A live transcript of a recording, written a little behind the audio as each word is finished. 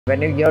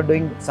When you are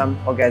doing some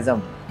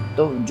orgasm,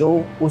 तो जो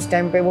उस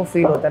टाइम पे वो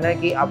फील होता है ना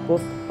कि आपको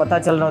पता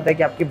चल रहा होता है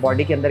कि आपकी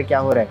बॉडी के अंदर क्या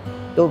हो रहा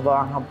है, तो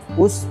वहाँ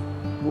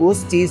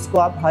उस चीज़ को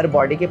आप हर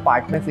बॉडी के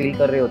पार्ट में फील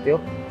कर रहे होते हो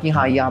कि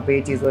हाँ यहाँ पे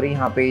ये चीज़ हो रही है,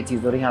 यहाँ पे ये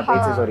चीज़ हो रही है, यहाँ पे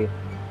ये चीज़ हो रही है।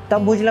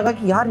 तब मुझे लगा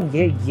कि यार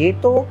ये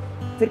तो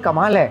फिर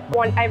कमाल है।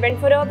 I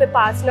went for a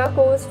Vipassana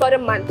course for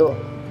a month. तो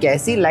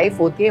कैसी लाइफ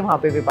होती है वहाँ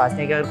पे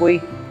विपासना की, अगर कोई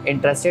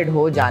इंटरेस्टेड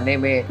हो जाने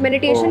में?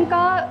 मेडिटेशन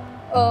का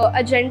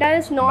agenda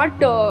is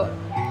not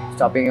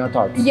stopping your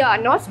thoughts. Yeah,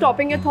 not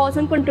stopping your thoughts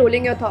and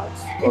controlling your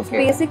thoughts. It's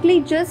basically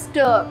just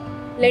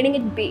letting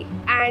it be.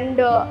 And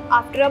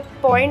after a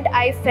point,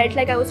 I felt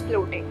like I was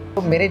floating.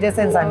 तो मेरे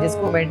जैसे इंसान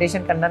जिसको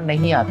meditation करना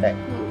नहीं आता है,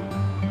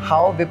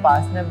 how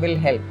Vipassana will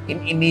help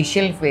in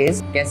initial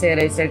phase? कैसे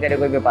रजिस्टर करे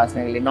कोई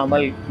विपासना के लिए?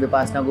 नॉर्मल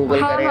विपासना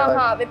गूगल करे?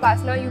 हाँ,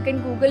 Vipassana you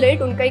can Google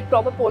it. उनका एक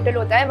प्रॉपर पोर्टल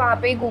होता है, वहाँ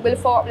पे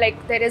Google form,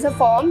 like there is a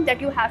form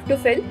that you have to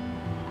fill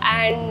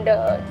and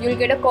you'll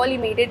get a call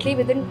immediately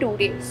within 2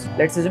 days.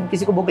 Let's assume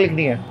किसी को बुक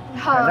लिखनी है,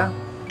 हाँ, है ना?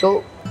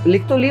 तो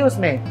लिख तो ली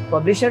उसने,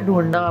 पब्लिशर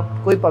ढूंढना,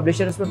 कोई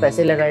पब्लिशर उसमें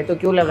पैसे लगाए तो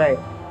क्यों लगाए,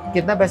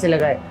 कितना पैसे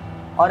लगाए,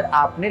 और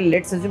आपने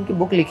लेट्स अज्यूम की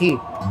बुक लिखी,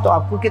 तो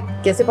आपको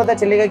कैसे पता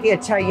चलेगा कि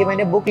अच्छा ये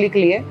मैंने बुक लिख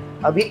ली है,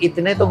 अभी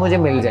इतने तो मुझे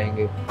मिल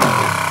जाएंगे।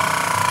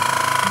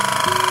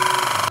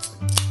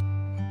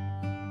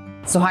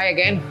 सो हाय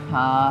अगेन,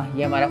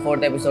 ये हमारा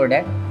 4th एपिसोड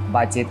है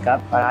बातचीत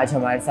का, और आज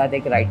हमारे साथ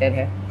एक राइटर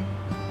है।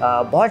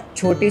 बहुत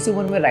छोटी सी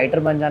उम्र में राइटर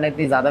बन जाना,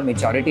 इतनी ज़्यादा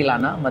मेच्योरिटी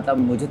लाना, मतलब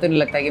मुझे तो नहीं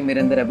लगता कि मेरे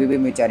अंदर अभी भी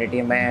मेच्योरिटी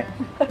है।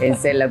 मैं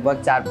इनसे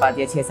लगभग 4, 5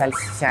 या 6 साल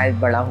शायद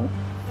बड़ा हूँ,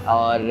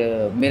 और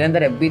मेरे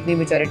अंदर अभी इतनी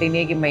मेच्योरिटी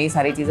नहीं है कि मैं ये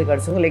सारी चीज़ें कर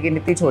सकूँ, लेकिन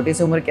इतनी छोटी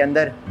सी उम्र के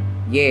अंदर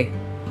ये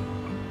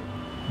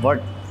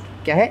व्हाट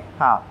क्या है,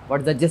 हाँ,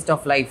 what the gist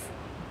of life,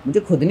 मुझे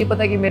खुद नहीं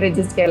पता कि मेरे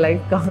जिस्ट क्या है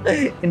लाइफ का।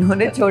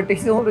 इन्होंने छोटी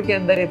सी उम्र के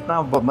अंदर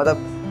इतना,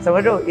 मतलब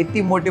समझ लो,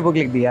 इतनी मोटी बुक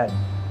लिख दी यार।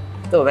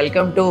 तो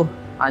welcome to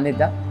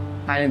Anita.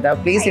 Anita,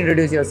 please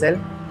introduce yourself.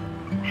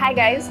 Hi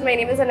guys, my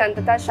name is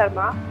Anantata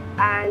Sharma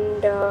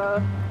and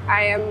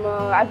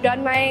I've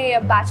done my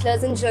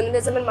bachelor's in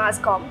journalism and mass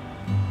comm.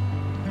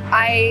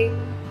 I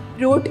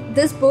wrote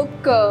this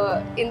book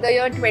in the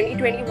year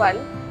 2021,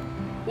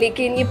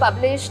 लेकिन ये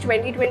publish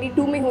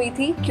 2022 में हुई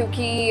थी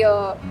क्योंकि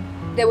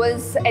there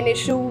was an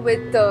issue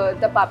with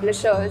the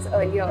publishers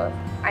earlier.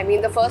 I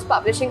mean the first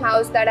publishing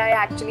house that I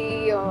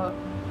actually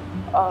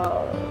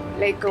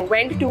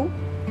went to,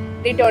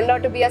 they turned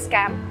out to be a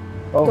scam.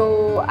 Oh. So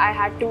I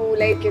had to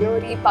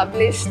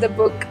republish the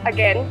book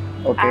again.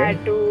 Okay. I had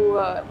to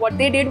what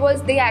they did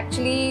was they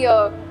actually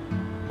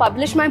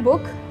published my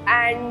book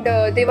and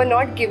they were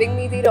not giving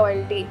me the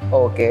royalty.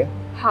 Okay.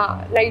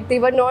 हाँ, like they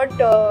were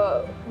not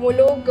वो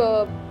लोग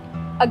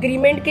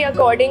agreement के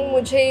according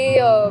मुझे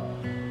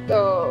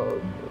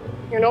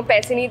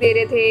पैसे नहीं दे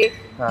रहे थे.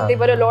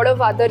 There were a lot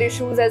of other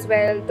issues as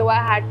well. So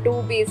I had to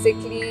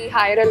basically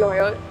hire a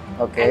lawyer.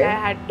 Okay. And I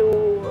had to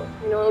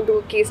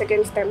do a case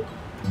against them.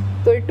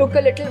 So it took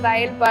a little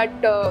while,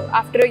 but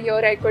after a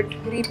year I could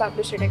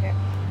republish it again.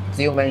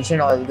 So you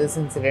mentioned all this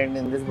incident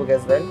in this book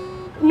as well?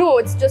 No,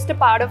 it's just a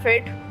part of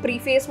it.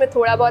 Preface में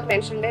थोड़ा बहुत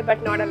mentioned है,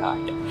 but not a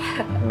lot.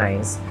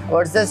 Nice.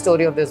 What's the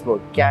story of this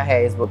book? क्या है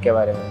इस book के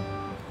बारे में?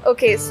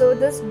 Okay, so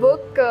this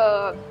book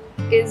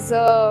is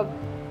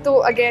so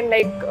again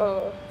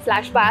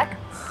flashback.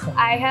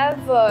 I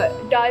have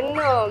done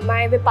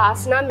my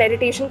Vipassana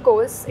meditation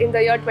course in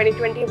the year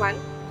 2021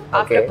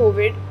 after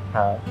COVID.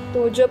 हाँ.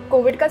 तो जब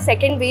Covid का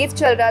सेकेंड वेव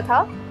चल रहा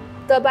था,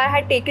 तब I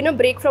had taken a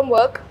break from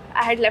work,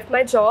 I had left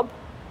my job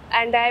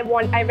and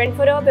I went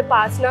for a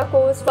Vipassana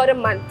course for a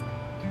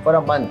month. For a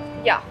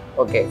month? या,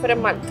 okay, for a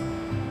month.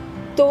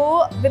 तो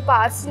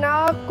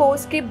Vipassana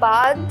course के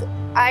बाद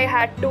I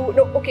had to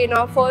okay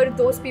now for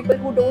those people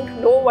who don't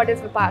know what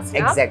is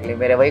Vipassana. Exactly,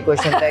 मेरा वही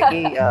question था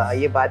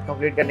कि ये बात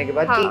कंप्लीट करने के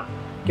बाद हाँ. कि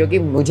क्योंकि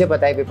मुझे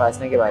पता है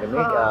विपासना के बारे में,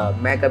 हाँ.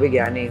 मैं कभी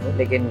गया नहीं हूँ,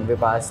 लेकिन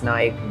विपासना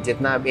एक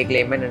जितना एक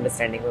लेमन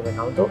अंडरस्टैंडिंग में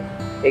बताऊँ तो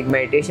एक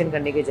मेडिटेशन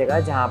करने की जगह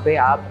जहाँ पे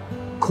आप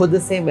खुद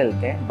से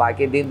मिलते हैं,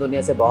 बाकी दिन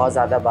दुनिया से बहुत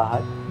ज़्यादा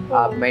बाहर,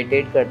 आप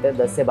मेडिटेट करते हैं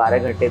 10 से 12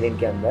 घंटे दिन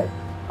के अंदर,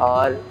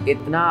 और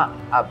इतना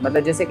आप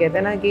मतलब जैसे कहते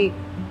हैं ना कि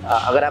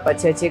अगर आप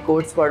अच्छे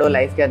कोट्स पढ़ो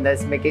लाइफ के अंदर,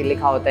 इसमें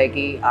लिखा होता है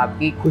कि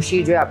आपकी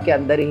खुशी जो है आपके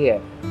अंदर ही है,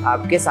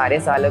 आपके सारे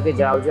सालों के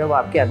जवाब जो है वो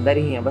आपके अंदर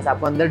ही है, बस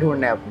आपको अंदर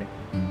ढूंढना है अपने.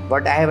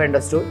 What I have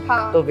understood.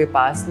 हाँ. तो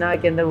विपासना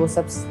के अंदर वो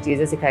सब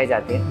चीज़ें सिखाई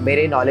जाती हैं.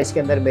 मेरे नॉलेज के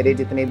अंदर मेरे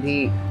जितने भी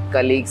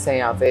कलीग्स हैं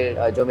या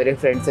फिर जो मेरे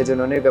फ्रेंड्स हैं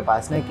जिन्होंने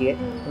विपासना की है,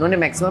 उन्होंने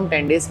मैक्सिमम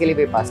 10 डेज़ के लिए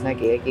विपासना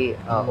की है कि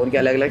उनके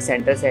अलग अलग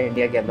सेंटर्स हैं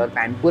इंडिया के अंदर,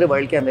 पूरे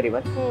वर्ल्ड के अंदर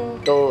इवन.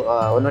 तो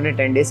उन्होंने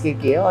 10 डेज़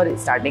की है, और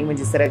स्टार्टिंग में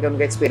जिस तरह का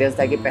उनका एक्सपीरियंस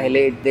था कि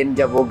पहले दिन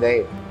जब वो गए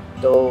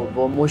तो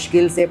वो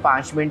मुश्किल से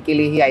 5 मिनट के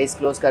लिए ही आइज़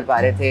क्लोज कर पा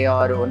रहे थे,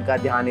 और उनका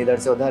ध्यान इधर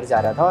से उधर जा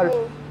रहा था,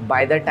 और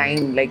by the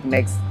time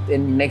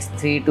next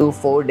 3 to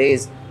 4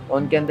 days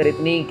उनके अंदर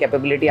इतनी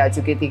कैपेबिलिटी आ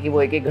चुकी थी कि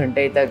वो 1-1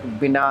 घंटे तक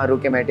बिना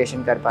रुके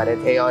मेडिटेशन कर पा रहे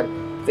थे. और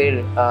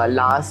फिर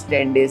लास्ट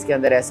 10 डेज़ के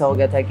अंदर ऐसा हो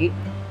गया था कि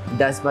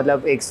 10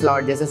 मतलब एक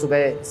स्लॉट, जैसे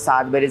सुबह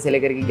 7 बजे से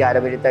लेकर के 11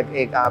 बजे तक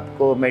एक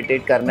आपको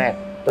मेडिटेट करना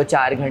है, तो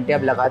 4 घंटे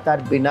आप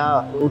लगातार बिना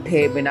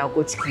उठे बिना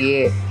कुछ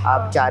किए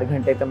आप 4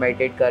 घंटे तो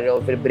मेडिटेट कर रहे हो,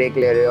 फिर ब्रेक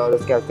ले रहे हो और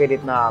उसके बाद फिर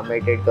इतना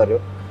मेडिटेट कर रहे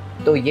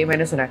हो। तो ये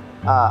मैंने सुना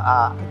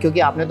है क्योंकि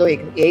आपने तो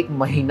एक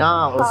महीना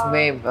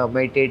उसमें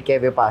मेडिटेट किया,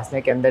 विपासना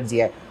के अंदर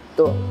जिया है।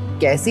 तो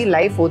कैसी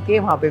लाइफ होती है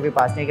वहाँ पे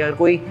विपासना की, अगर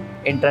कोई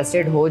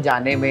इंटरेस्टेड हो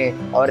जाने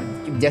में? और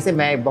जैसे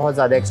मैं बहुत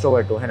ज़्यादा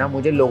एक्सट्रोवर्ट हूँ, है ना,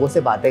 मुझे लोगों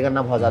से बातें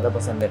करना बहुत ज़्यादा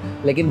पसंद है,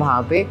 लेकिन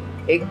वहाँ पे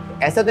एक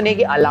ऐसा तो नहीं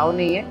कि अलाउ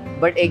नहीं है,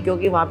 बट एक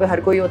क्योंकि वहाँ पे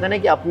हर कोई होता है ना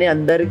कि अपने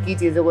अंदर की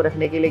चीज़ों को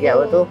रखने के लिए गया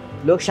हुआ, तो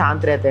लोग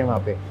शांत रहते हैं वहाँ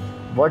पे।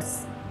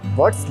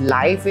 व्हाट्स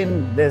लाइफ इन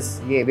दिस,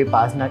 ये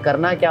विपासना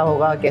करना क्या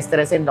होगा, किस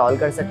तरह से इनरोल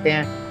कर सकते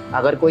हैं?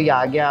 अगर कोई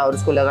आ गया और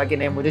उसको लगा कि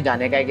नहीं मुझे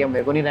जाने का है, कि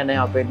मेरे को नहीं रहना है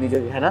यहाँ पे इतनी, जो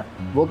है ना,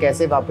 वो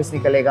कैसे वापस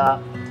निकलेगा?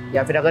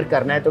 या फिर अगर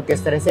करना है तो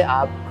किस तरह से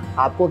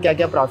आपको क्या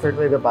क्या प्रॉफिट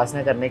हुए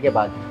विपासना करने के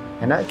बाद,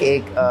 है ना, कि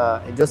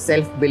एक जो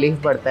सेल्फ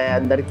बिलीफ बढ़ता है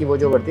अंदर की, वो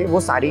जो बढ़ती है, वो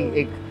सारी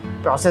एक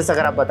प्रोसेस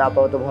अगर आप बता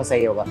पाओ तो बहुत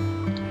सही होगा।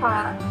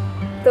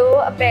 हाँ, तो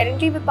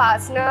अपेरेंटली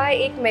विपासना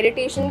एक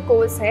मेडिटेशन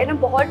कोर्स है ना,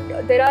 बहुत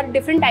there are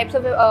different types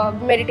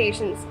of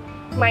meditations,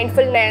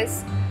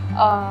 mindfulness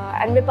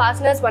and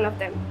Vipassana is one of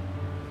them.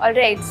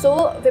 Alright, so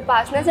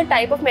Vipassana is a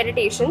type of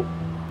meditation,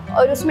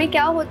 और उसमें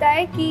क्या होता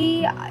है कि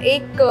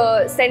एक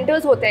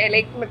सेंटर्स होते हैं,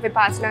 लाइक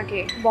विपासना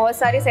के बहुत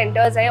सारे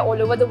सेंटर्स हैं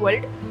all over the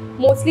world.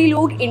 Mostly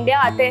लोग इंडिया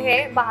आते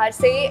हैं बाहर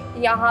से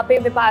यहाँ पे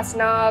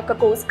विपासना का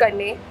कोर्स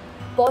करने,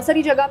 बहुत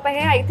सारी जगह पे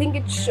है। I think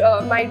it's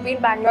might be in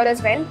Bangalore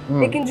as well,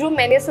 लेकिन जो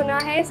मैंने सुना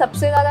है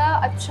सबसे ज़्यादा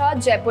अच्छा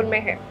जयपुर में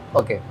है।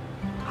 ओके।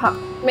 हाँ,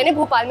 मैंने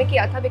भोपाल में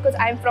किया था because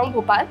I am from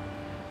Bhopal,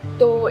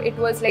 तो it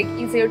was like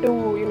easier to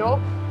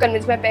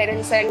convince my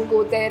parents and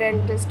go there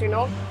and just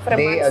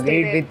they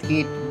agreed with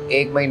कि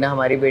एक महीना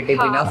हमारी बेटी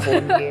बिना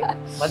फोन के,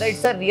 मतलब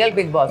it's a real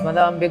big boss.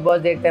 मतलब हम बिग बॉस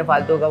देखते हैं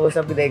फालतू का, वो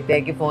सब देखते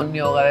हैं कि फोन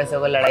नहीं होगा, वैसे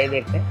होगा, लड़ाई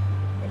देखते हैं।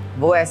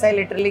 वो ऐसा है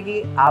लिटरली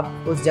कि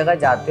आप उस जगह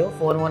जाते हो,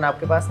 फोन वोन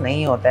आपके पास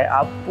नहीं होता है,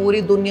 आप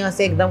पूरी दुनिया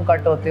से एकदम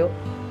कट होते हो,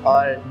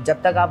 और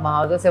जब तक आप वहाँ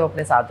होते हो सिर्फ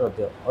अपने साथ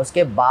होते हो,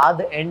 उसके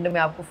बाद एंड में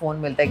आपको फोन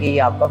मिलता है कि ये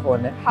आपका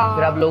फोन है। हाँ।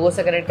 फिर आप लोगों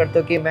से कनेक्ट करते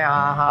हो कि मैं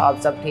हाँ अब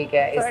सब ठीक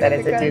है, इस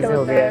तरह से चीजें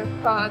हो गई है।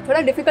 हाँ,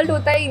 थोड़ा डिफिकल्ट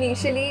होता है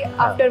इनिशियली,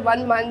 आफ्टर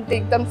 1 मंथ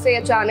एकदम से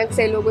अचानक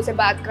से लोगों से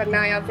बात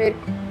करना, या फिर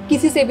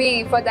किसी से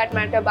भी फॉर दैट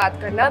मैटर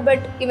बात करना,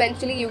 but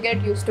eventually you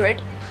get used to it.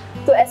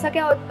 तो ऐसा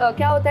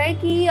क्या होता है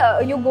कि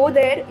you go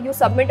there, you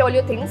submit all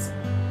your things,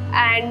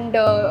 and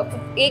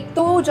एक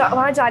तो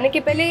वहाँ जाने के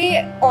पहले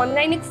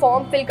ऑनलाइन एक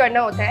फॉर्म फिल करना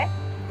होता है।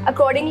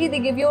 Accordingly, they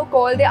give you a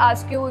call, they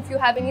ask you if you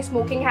have any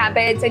smoking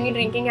habits, any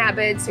drinking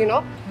habits,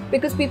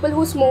 because people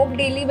who smoke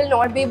daily will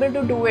not be able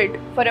to do it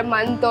for a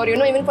month or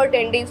even for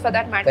 10 days for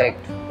that matter.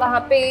 Correct.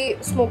 वहाँ पे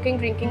smoking,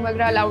 drinking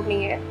वगैरह allowed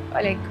नहीं है,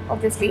 like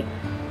obviously.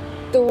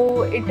 तो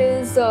it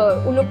is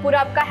उन लोग पूरा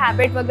आपका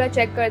habit वगैरह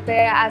check करते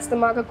हैं,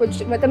 asthma का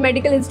कुछ मतलब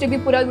medical history भी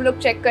पूरा उन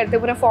लोग check करते हैं,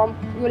 पूरा form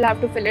you will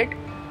have to fill it.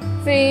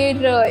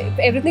 फिर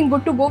if everything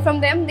good to go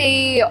from them, they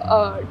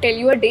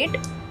tell you a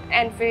date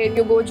and फिर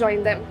you go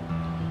join them.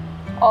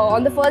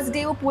 On the first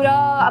day वो पूरा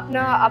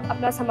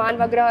अपना सामान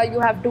वगैरह यू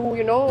हैव टू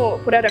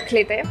पूरा रख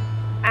लेते हैं,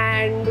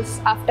 and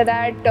after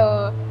that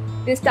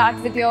they start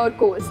with your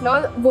course.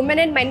 Now women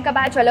and main का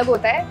बैच अलग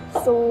होता है,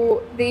 सो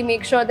they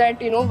make sure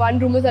that 1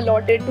 room is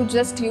allotted to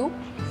just you,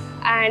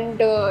 and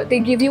they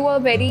give you a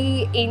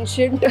very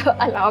ancient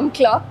alarm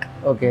clock.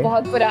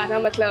 बहुत पुराना,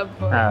 मतलब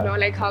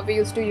like how we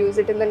used to use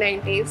it in the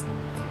 90s.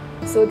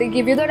 So they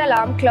give you that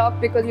alarm clock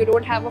because you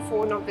don't have a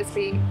phone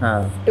obviously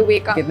to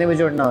wake up. कितने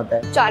बजे उठना होता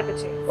है? 4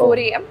 बजे, 4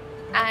 AM,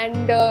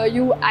 and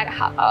you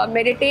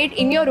meditate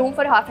in your room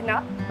for half an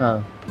hour.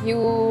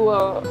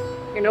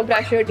 You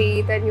brush your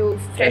teeth and you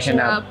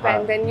freshen up,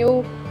 and then you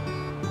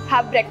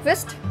have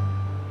breakfast.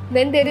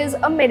 Then there is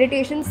a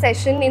meditation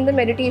session in the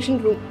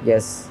meditation room.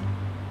 Yes.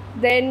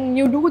 Then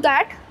you do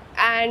that,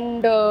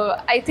 and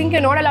I think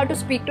you're not allowed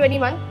to speak to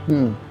anyone.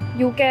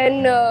 You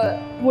can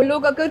वो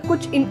लोग अगर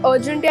कुछ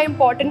urgent या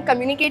important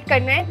communicate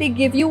करना है, they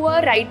give you a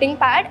writing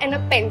pad and a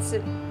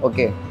pencil.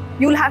 Okay.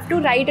 You'll have to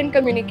write and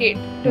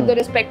communicate to the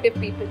respective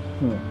people.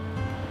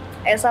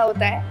 ऐसा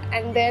होता है,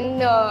 and then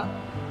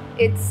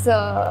it's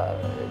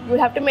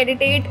you'll have to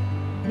meditate.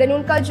 Then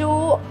उनका जो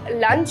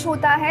lunch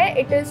होता है,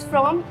 it is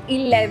from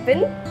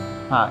 11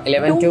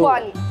 to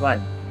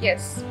 1.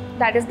 Yes.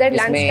 That is their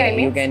lunch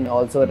timing. You can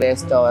also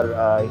rest or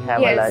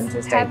have a lunch.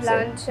 Yes, have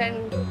lunch,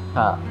 and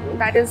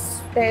that is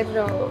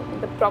their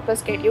the proper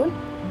schedule.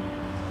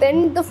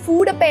 Then the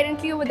food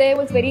apparently over there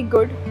was very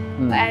good,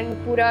 and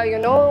pura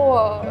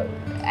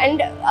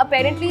and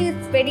apparently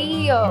it's very.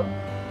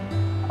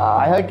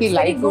 I heard कि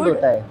light food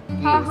होता है.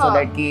 So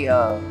that कि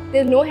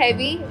there's no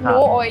heavy, no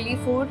oily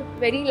food.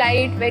 Very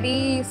light, very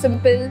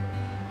simple,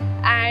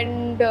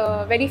 and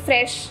very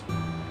fresh,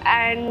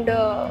 and.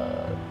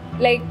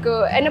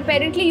 And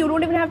apparently you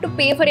don't even have to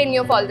pay for any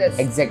of all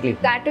this. Exactly.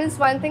 That is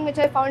one thing which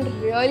I found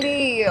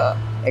really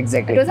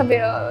exactly. It was a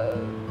bit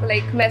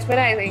like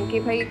mesmerizing कि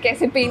भाई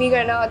कैसे pay नहीं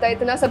करना होता,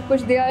 इतना सब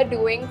कुछ they are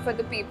doing for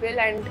the people,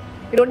 and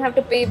you don't have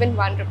to pay even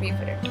 1 rupee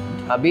for it.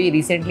 अभी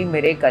रिसेंटली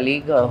मेरे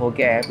कलीग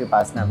होके आए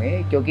विपासना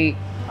में, क्योंकि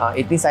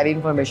इतनी सारी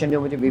इन्फॉर्मेशन जो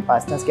मुझे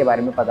विपासना के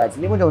बारे में पता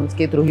चली मुझे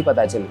उनके थ्रू ही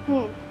पता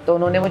चली। तो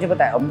उन्होंने मुझे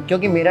बताया,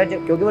 क्योंकि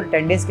वो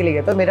 10 डेज के लिए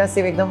गया तो मेरा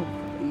सिर्फ एकदम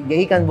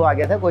यही वो आ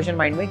गया था क्वेश्चन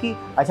माइंड में कि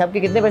अच्छा आपके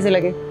कितने पैसे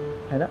लगे,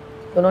 है ना।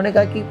 तो उन्होंने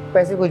कहा कि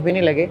पैसे कुछ भी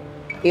नहीं लगे।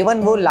 इवन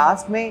वो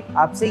लास्ट में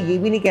आपसे ये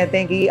भी नहीं कहते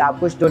हैं कि आप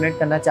कुछ डोनेट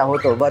करना चाहो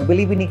तो,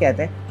 वर्बली भी नहीं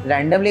कहते हैं,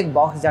 रैंडमली एक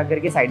बॉक्स जा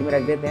करके साइड में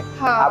रख देते हैं।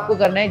 हाँ। आपको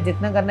करना है,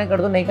 जितना करना है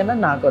कर दो, नहीं करना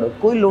ना करो,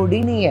 कोई लोड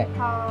ही नहीं है।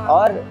 हाँ।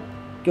 और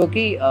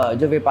क्योंकि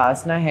जो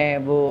विपासना है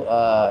वो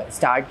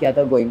स्टार्ट किया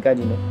था गोइंका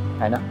जी ने,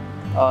 है ना,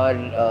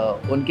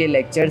 और उनके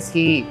लेक्चर्स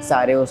ही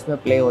सारे उसमें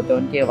प्ले होते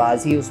हैं, उनकी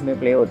आवाज़ ही उसमें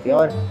प्ले होती है।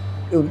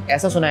 और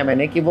ऐसा सुना है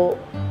मैंने कि वो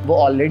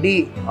ऑलरेडी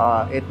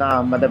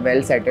इतना मतलब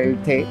वेल सेटल्ड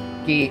थे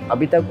कि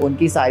अभी तक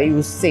उनकी सारी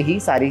उससे ही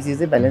सारी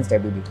चीज़ें बैलेंस्ड है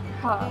अभी भी।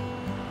 हाँ,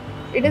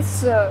 it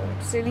is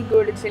really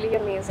good, it's really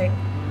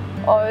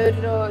amazing.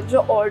 और जो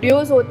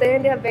ऑडियोज़ होते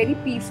हैं they are very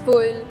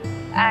peaceful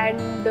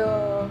and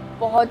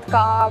बहुत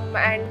काम,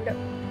 and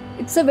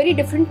it's a very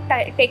different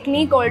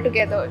technique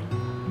altogether.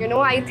 You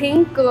know, I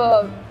think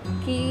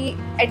कि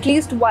at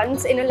least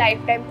once in a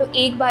lifetime तो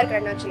एक बार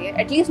करना चाहिए,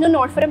 at least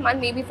not for a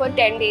month, maybe for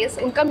 10 days.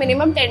 उनका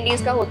minimum 10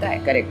 days का होता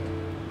है। Correct.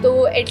 तो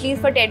at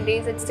least for 10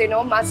 days it's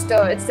must,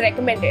 it's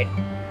recommended.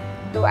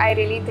 तो I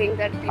really think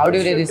that people How do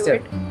you should register?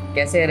 do it.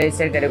 कैसे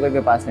register करे कोई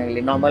विपासना के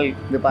लिए? नॉर्मल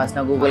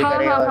विपासना गूगल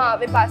करे? हाँ,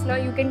 Vipassana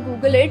you can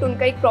Google it.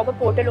 उनका एक proper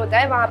portal होता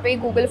है, वहाँ पे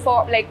Google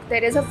form, like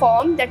there is a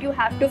form that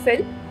you have to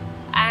fill.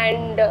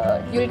 And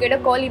you'll get a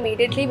call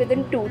immediately within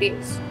 2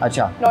 days.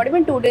 अच्छा. Not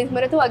even 2 days,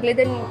 मेरा तो अगले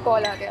दिन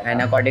call आ गया.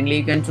 And accordingly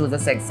you can choose a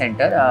sex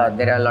center.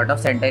 There are a lot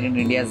of center in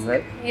India as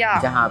well.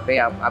 Yeah. जहाँ पे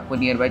आपको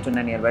nearby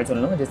चुन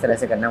लो, जिस तरह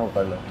से करना है वो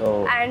कर लो. तो.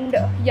 And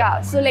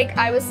yeah, so like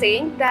I was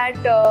saying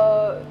that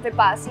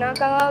Vipassana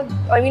का,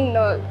 I mean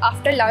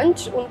after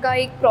lunch उनका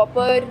एक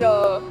proper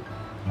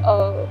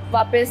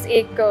वापस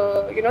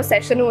एक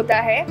session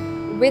होता है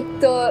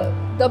with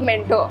the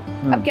mentor.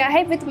 अब क्या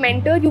है, with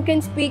mentor you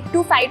can speak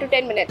to 5 to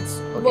 10 minutes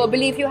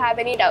verbally if you have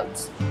any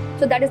doubts.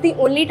 So that is the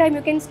only time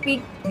you can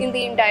speak in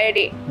the entire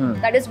day.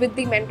 That is with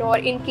the mentor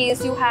in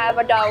case you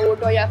have a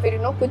doubt or या फिर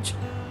कुछ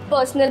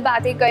personal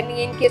बातें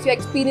करनी है, in case you are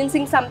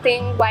experiencing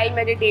something while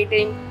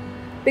meditating.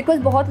 Because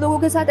बहुत लोगों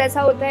के साथ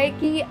ऐसा होता है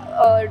कि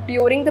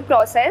during the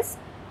process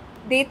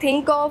they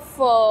think of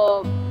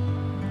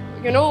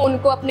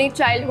उनको अपने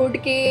childhood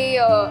के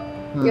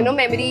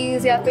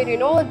memories या फिर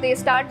they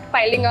start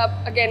piling up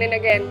again and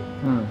again.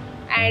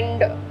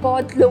 And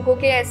बहुत लोगों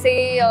के ऐसे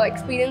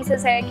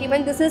experiences है कि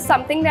when this is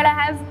something that I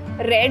have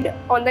read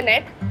on the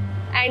net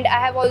and I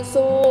have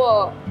also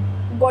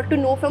got to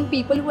know from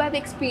people who have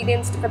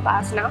experienced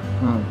Vipassana.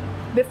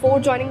 Before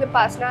joining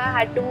Vipassana, I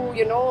had to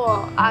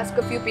ask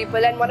a few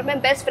people, and one of my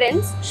best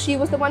friends, she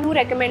was the one who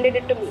recommended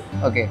it to me.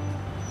 Okay.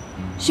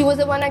 She was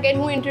the one again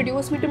who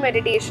introduced me to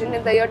meditation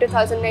in the year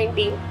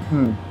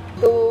 2019.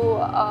 तो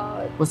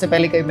उससे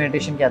पहले कभी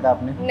meditation किया था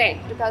आपने? नहीं,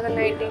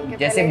 2019 के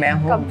जैसे मैं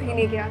हूँ, कभी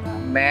नहीं किया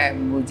था।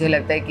 मुझे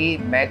लगता है कि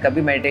मैं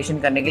कभी मेडिटेशन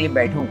करने के लिए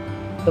बैठूं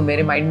तो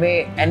मेरे माइंड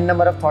में n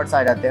नंबर ऑफ थॉट्स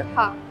आ जाते हैं।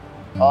 हाँ।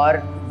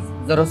 और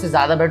जरूरत से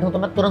ज़्यादा बैठूं तो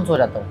मैं तुरंत सो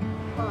जाता हूँ।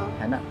 हाँ।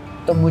 है ना,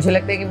 तो मुझे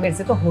लगता है कि मेरे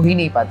से तो हो ही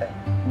नहीं पाता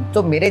है।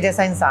 तो मेरे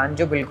जैसा इंसान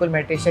जो बिल्कुल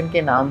मेडिटेशन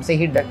के नाम से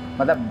ही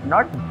मतलब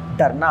नॉट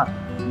डरना,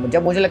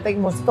 जब मुझे लगता है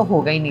कि मुझसे तो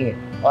होगा ही नहीं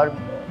है।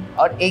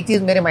 और एक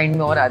चीज़ मेरे माइंड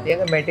में और आती है,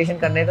 अगर मेडिटेशन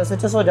करना है तो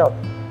सोचो सो जाओ,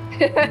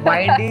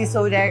 माइंड ही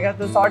सो जाएगा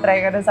तो सॉर्ट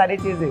रहेगा ना सारी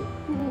चीजें।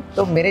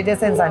 तो मेरे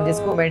जैसे इंसान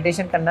जिसको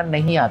मेडिटेशन करना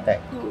नहीं आता है,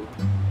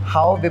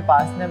 how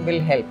Vipassana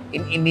will help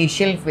in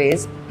initial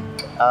phase?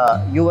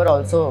 You are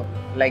also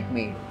like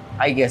me,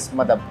 I guess,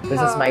 मतलब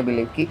दिस इज माय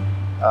बिलीफ कि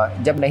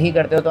जब नहीं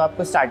करते हो तो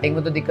आपको स्टार्टिंग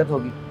में तो दिक्कत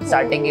होगी।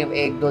 स्टार्टिंग के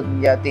 1,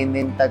 2 या 3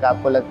 दिन तक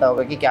आपको लगता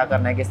होगा कि क्या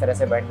करना है, किस तरह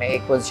से बैठना है,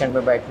 एक पोजीशन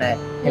में बैठना है,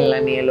 हिलना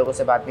नहीं है, लोगों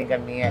से बात नहीं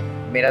करनी है,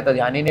 मेरा तो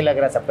ध्यान ही नहीं लग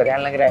रहा, सबका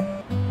ध्यान लग रहा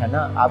है ना।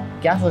 आप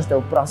क्या सोचते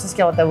हो, प्रोसेस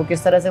क्या होता है, वो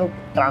किस तरह से वो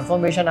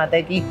ट्रांसफॉर्मेशन आता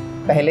है कि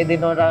पहले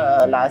दिन और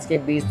लास्ट के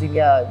 20 दिन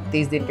या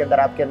 30 दिन के अंदर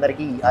आपके अंदर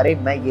की अरे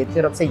मैं ये थी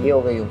और अब से ये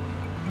हो गई हूँ?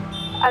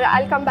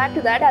 I'll come back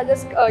to that. I'll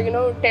just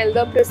tell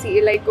the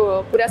procedure, like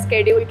पूरा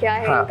schedule क्या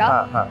है इनका।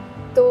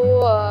 तो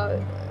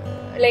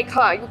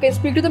you can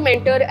speak to the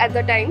mentor at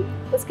the time.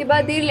 उसके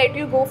बाद they let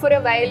you go for a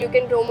while. You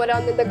can roam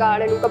around in the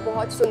garden. उनका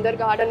बहुत सुंदर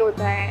garden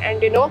होता है, and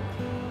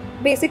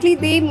basically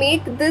they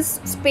make this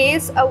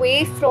space away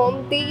from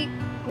the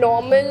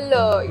normal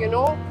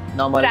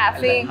normal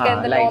traffic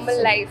and the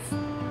normal life.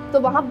 तो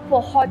वहाँ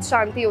बहुत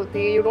शांति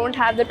होती है. You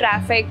don't have the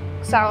traffic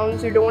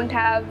sounds. You don't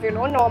have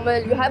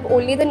normal. You have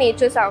only the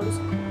nature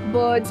sounds.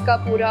 Birds का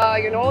पूरा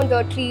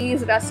the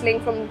trees rustling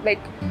from like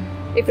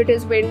if it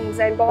is winds,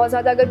 and बहुत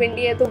ज़्यादा अगर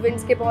windy है तो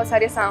winds के बहुत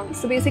सारे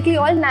sounds. So basically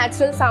all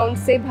natural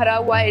sounds से भरा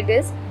हुआ it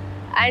is,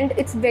 and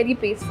it's very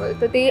peaceful.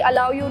 So they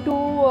allow you to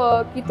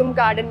कि तुम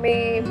garden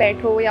में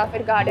बैठो या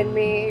फिर garden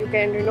में you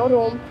can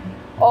roam,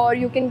 or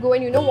you can go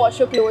and wash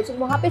your clothes.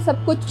 वहाँ पे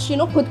सब कुछ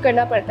खुद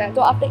करना पड़ता है.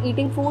 तो after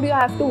eating food you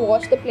have to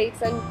wash the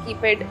plates and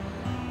keep it.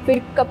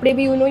 फिर कपड़े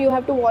भी you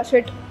have to wash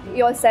it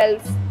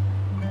yourself.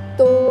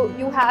 तो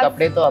you have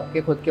कपड़े तो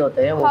आपके खुद के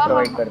होते हैं, वो हाँ,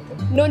 प्रोवाइड हाँ, करते हैं?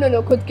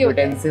 No, खुद के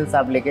होते हैं। यूटेंसिल्स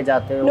आप लेके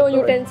जाते हो? No,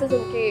 utensils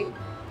उनके।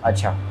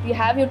 अच्छा। You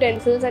have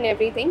utensils and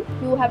everything.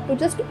 You have to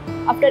just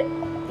after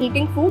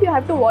eating food you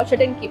have to wash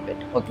it and keep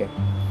it. Okay.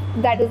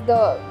 That is the.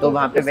 तो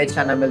वहाँ पे वेज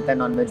खाना मिलता है,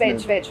 non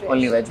veg? Veg.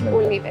 Only veg मिलता है?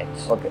 Only veg.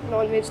 Okay.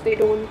 Non-veg they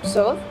don't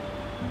serve.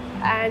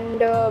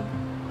 And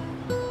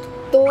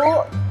तो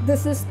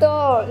this is the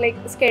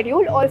like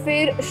schedule. और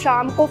फिर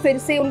शाम को फिर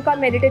से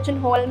उनका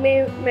meditation hall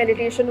में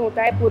meditation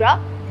होता है पूरा.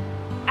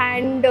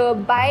 And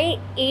by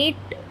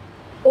 8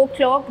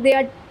 o'clock they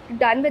are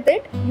done with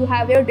it. You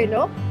have your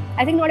dinner.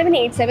 I think not even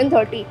 8,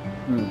 7:30.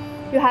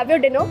 You have your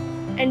dinner,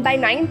 and by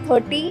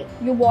 9:30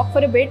 you walk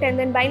for a bit,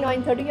 and then by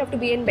 9:30 you have to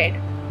be in bed.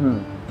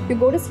 You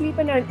go to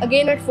sleep, and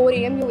again at 4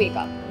 a.m. you wake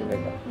up.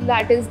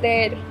 That is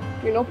their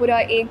पूरा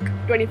एक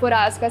 24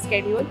 hours का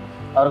schedule.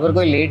 और अगर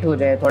कोई late हो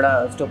जाए, थोड़ा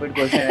stupid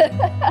question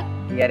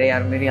है,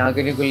 यार मेरी आँख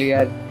नहीं खुली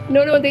यार.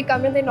 No, they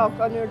come and they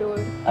knock on your door.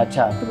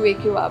 अच्छा. To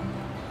wake you up.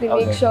 They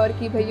make sure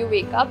कि भाई you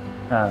wake up.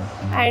 हाँ.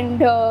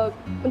 And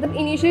मतलब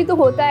initially तो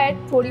होता है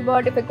थोड़ी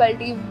बहुत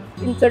difficulty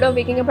instead of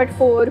waking up at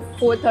 4,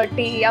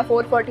 4:30 या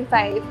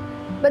 4:45,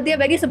 but they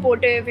are very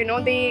supportive.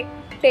 They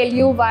tell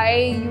you why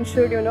you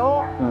should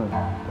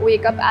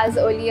wake up as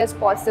early as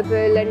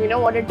possible, and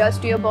what it does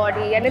to your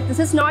body. And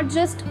this is not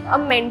just a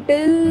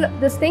mental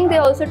this thing, they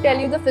also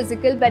tell you the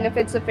physical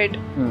benefits of it.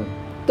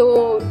 So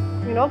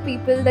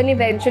people then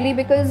eventually,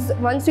 because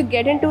once you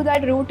get into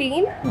that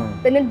routine,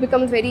 then it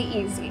becomes very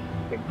easy.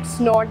 It's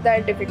not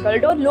that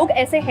difficult. और लोग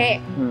ऐसे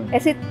हैं,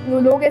 ऐसे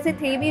लोग ऐसे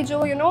थे भी जो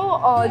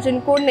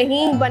जिनको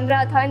नहीं बन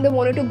रहा था and they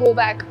wanted to go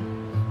back.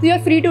 So you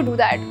are free to do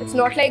that. It's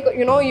not like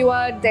you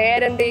are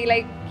there and they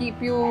like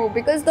keep you,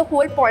 because the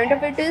whole point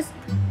of it is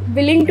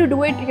willing to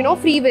do it,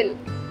 free will.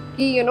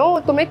 कि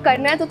तुम्हें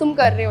करना है तो तुम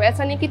कर रहे हो,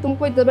 ऐसा नहीं कि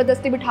तुमको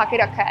जबरदस्ती बिठा के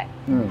रखा है.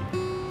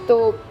 तो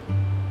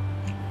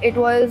it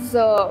was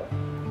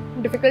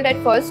difficult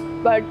at first,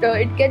 but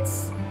it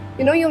gets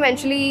you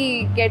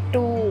eventually get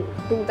to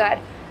do that.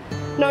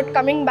 Now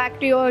coming back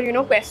to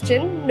your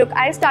question, look,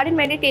 I started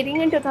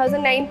meditating in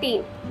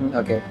 2019.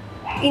 Okay.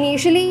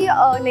 Initially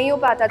नहीं हो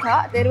पाता था.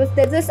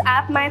 There's this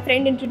app my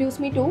friend introduced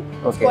me to.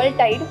 It's called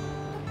Tide.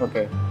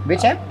 Okay.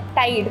 Which app?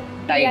 Tide.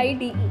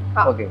 Tide.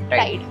 Okay.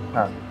 Tide.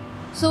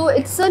 So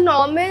it's a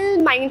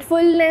normal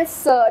mindfulness,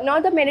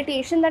 not the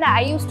meditation that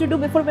I used to do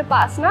before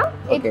Vipassana.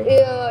 Okay.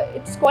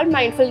 It's called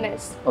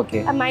mindfulness.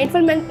 Okay.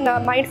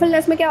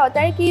 Mindfulness में क्या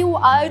होता है कि you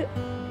are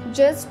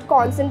just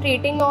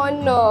concentrating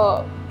on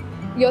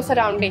your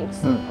surroundings.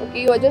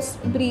 Okay, you are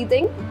just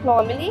breathing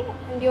normally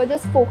and you are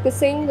just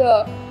focusing,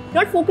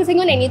 not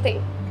focusing on anything.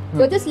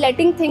 You are just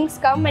letting things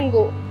come and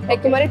go.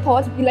 Like तुम्हारे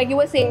thoughts, like you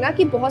were saying ना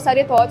कि बहुत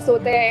सारे thoughts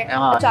होते हैं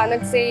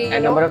अचानक से.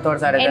 N number of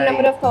thoughts आ रहे हैं. N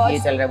number of thoughts. ये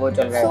चल रहा है, वो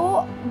चल रहा है. So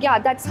yeah,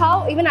 that's how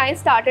even I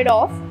started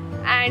off,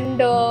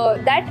 and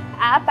that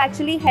app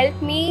actually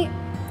helped me.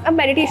 A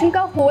meditation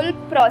का whole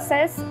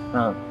process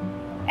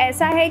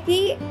ऐसा है कि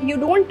you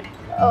don't,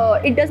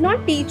 it does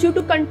not teach you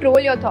to control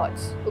your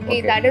thoughts.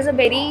 Okay. That is a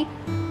very,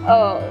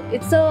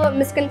 it's a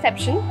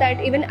misconception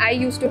that even I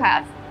used to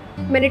have.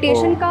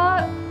 Meditation का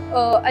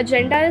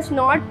agenda is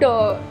not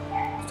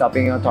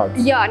stopping your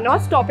thoughts. Yeah,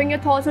 not stopping your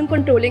thoughts and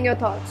controlling your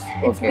thoughts.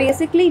 It's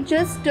basically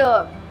just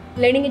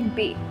letting it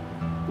be.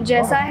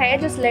 जैसा है,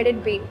 just let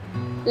it be.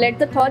 Let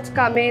the thoughts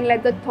come in,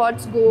 let the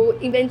thoughts go.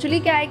 Eventually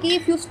क्या है कि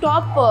if you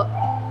stop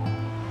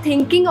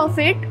thinking of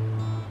it,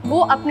 वो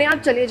अपने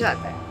आप चले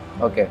जाता है.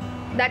 Okay.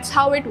 That's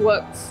how it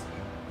works.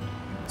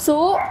 So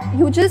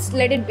you just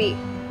let it be.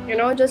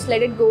 Just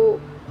let it go.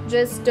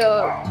 Just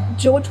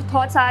जो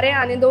thoughts आ रहे हैं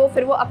आने दो,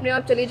 फिर वो अपने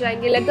आप चले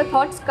जाएंगे. Let the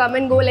thoughts come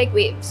and go like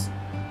waves.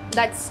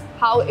 That's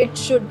how it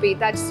should be.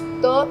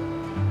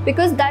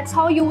 Because that's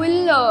how you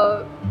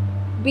will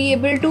be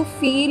able to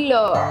feel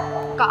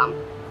calm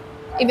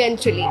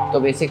eventually. So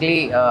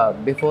basically,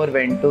 before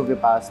went to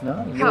Vipassana,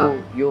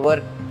 you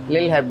were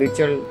little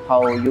habitual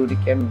how you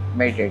can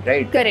meditate,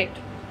 right? Correct.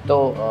 तो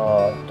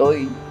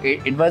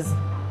it was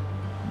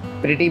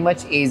pretty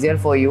much easier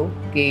for you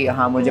कि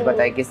हाँ मुझे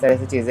पता है किस तरह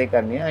से चीजें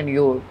करनी है, and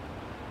you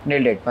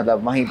nailed it.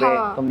 मतलब वहीं पे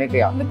तुमने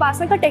किया.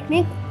 विपासना का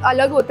टेक्निक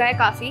अलग होता है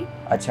काफी.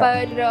 अच्छा.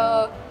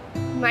 पर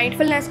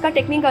माइंडफुलनेस का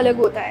टेक्निक अलग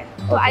होता है.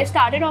 तो I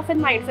started off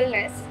with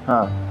mindfulness.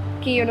 हाँ.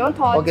 कि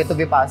thoughts. Okay, तो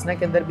विपासना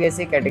के अंदर भी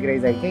ऐसे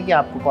कैटेगराइज है कि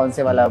आपको कौन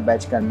से वाला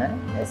बैच करना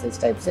है, ऐसे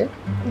इस टाइप से?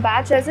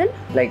 Batch as in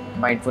like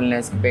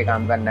mindfulness पे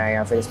काम करना है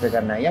या फिर इस पे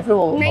करना है या फिर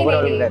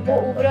ओवरऑल रहता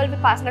है? ओवरऑल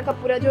विपासना का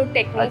पूरा जो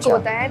टेक्निक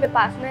होता है,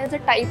 Vipassana is a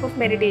type of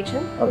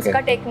meditation. उसका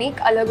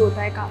टेक्निक अलग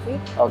होता है काफी.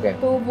 Okay.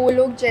 तो वो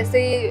लोग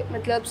जैसे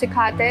मतलब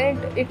सिखाते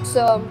हैं, इट्स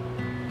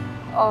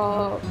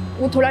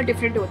वो थोड़ा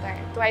डिफरेंट होता है.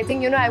 तो I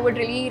think I would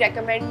really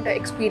recommend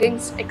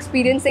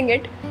experiencing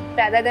it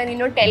rather than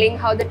telling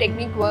how the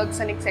technique works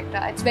and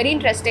etc. It's very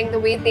interesting the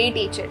way they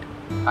teach it.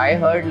 I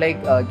heard like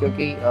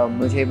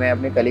क्योंकि मैं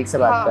अपने कलीग से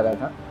बात कर रहा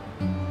था,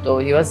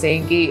 तो he was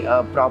saying कि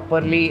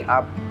properly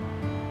आप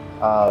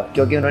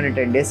क्योंकि उन्होंने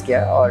 10 days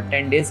किया और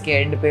 10 days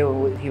के end पे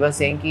he was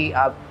saying कि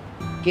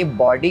आपके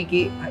body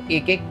की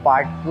एक एक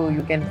part को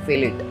you can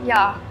feel it.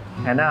 Yeah.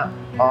 है ना।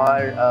 और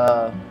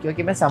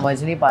क्योंकि मैं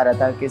समझ नहीं पा रहा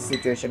था कि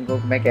सिचुएशन को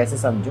मैं कैसे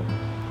समझूं,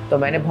 तो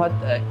मैंने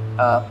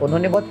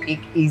उन्होंने बहुत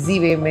एक इजी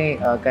वे में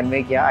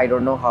कन्वे किया। I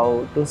don't know how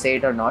to से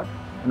इट और नॉट।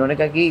 उन्होंने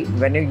कहा कि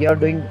when you are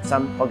doing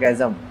some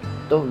orgasm,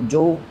 तो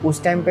जो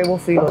उस टाइम पे वो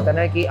फील होता है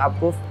ना कि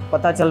आपको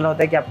पता चल रहा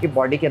होता है कि आपकी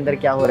बॉडी के अंदर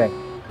क्या हो रहा है,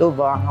 तो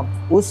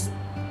वहाँ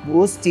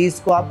उस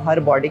चीज़ को आप हर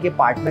बॉडी के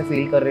पार्ट में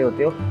फील कर रहे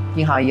होते हो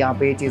कि हाँ यहाँ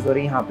पे ये चीज़ हो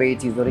रही है, यहाँ पे ये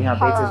चीज़ हो रही है, यहाँ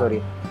पे ये चीज़ हो रही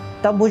है।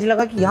 तब मुझे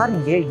लगा कि यार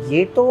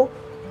ये तो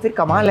फिर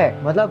कमाल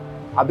है। मतलब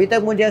अभी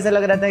तक मुझे ऐसा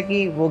लग रहा था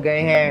कि वो गए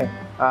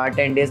हैं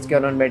 10 डेज के,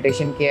 उन्होंने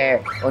मेडिटेशन किया है,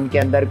 उनके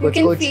अंदर कुछ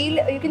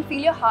you can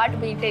feel your heart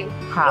beating.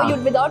 हाँ. You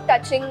without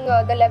touching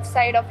the left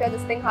side of your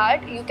this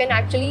heart, you can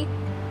actually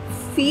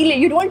feel it.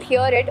 You don't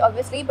hear it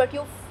obviously, but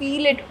you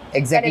feel it.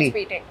 Exactly. That it's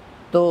beating.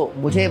 तो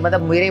मुझे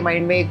मतलब मेरे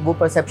mind में एक वो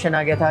perception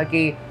आ गया था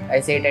कि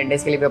ऐसे 10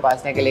 डेज के लिए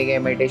विपासना के लिए गए,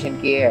 मेडिटेशन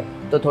किए है,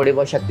 तो थोड़ी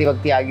बहुत शक्ति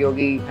वक्ति आ गई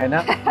होगी, है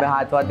ना। मैं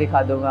हाथ वाथ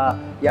दिखा दूंगा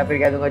या फिर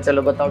कह दूंगा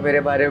चलो बताओ मेरे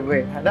बारे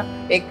में, है ना।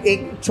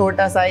 एक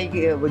छोटा सा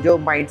जो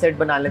माइंडसेट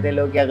बना लेते हैं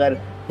लोग कि अगर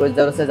कुछ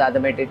ज़रूरत से ज़्यादा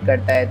मेडिटेट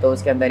करता है तो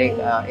उसके अंदर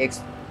एक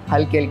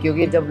हल्की,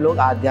 क्योंकि जब लोग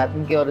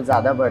आध्यात्म की ओर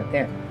ज़्यादा बढ़ते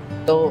हैं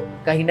तो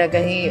कहीं ना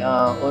कहीं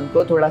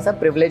उनको थोड़ा सा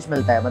प्रिविलेज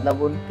मिलता है,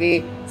 मतलब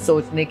उनकी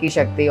सोचने की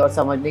शक्ति और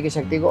समझने की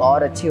शक्ति को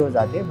और अच्छी हो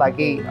जाती है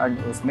बाकी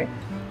उसमें।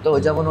 तो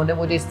जब उन्होंने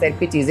मुझे इस टाइप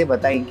की चीज़ें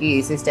बताई कि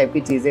इस टाइप की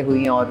चीज़ें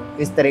हुई हैं और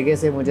इस तरीके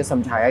से मुझे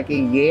समझाया कि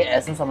ये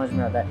ऐसा समझ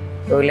में आता है,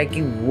 तो लाइक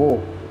कि वो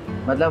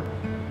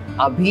मतलब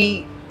अभी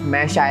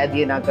मैं शायद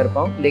ये ना कर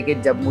पाऊँ,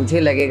 लेकिन जब मुझे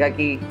लगेगा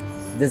कि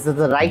this is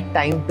the right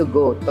time to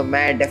go, तो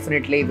मैं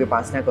डेफिनेटली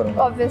विपासना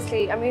करूँगा।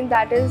 Obviously, I mean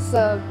that is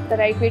the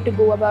right way to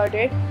go about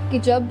it. कि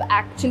जब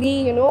actually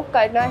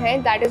करना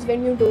है, that is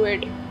when you do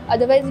it.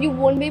 Otherwise you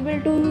won't be able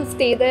to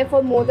stay there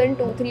for more than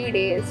 2-3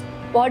 days.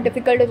 बहुत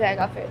difficult हो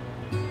जाएगा फिर।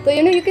 तो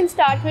you can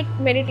start with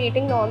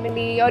meditating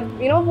normally, और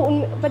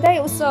पता है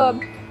उस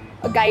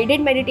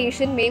guided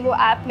meditation में, वो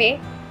ऐप में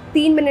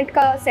 3 मिनट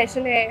का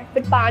सेशन है,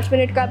 फिर 5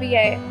 मिनट का भी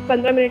है,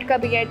 15 मिनट का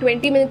भी है,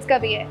 20 मिनट्स का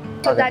भी है।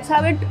 So that's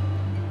how it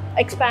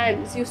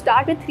expands. You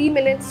start with 3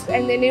 minutes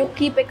and then you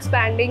keep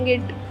expanding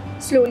it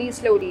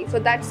slowly. So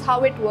that's how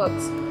it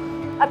works.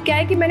 अब क्या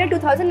है कि मैंने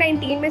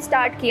 2019 में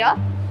start किया,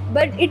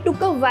 but it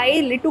took a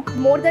while. It took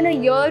more than a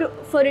year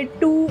for it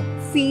to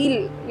feel,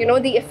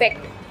 the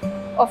effect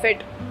of it.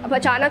 अब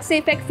अचानक से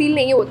effect feel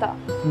नहीं होता।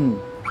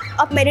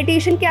 अब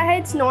meditation क्या है?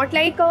 It's not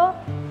like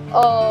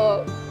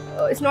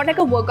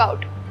a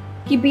workout.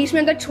 कि बीच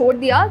में अगर छोड़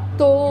दिया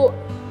तो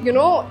you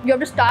have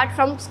to start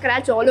from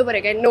scratch all over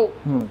again. No.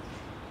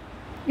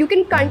 You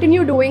can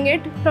continue doing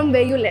it from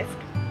where you left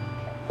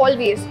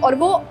always, और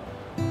वो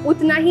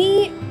उतना ही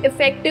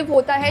effective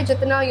होता है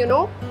जितना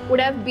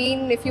would have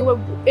been if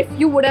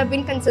you would have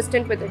been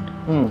consistent with it.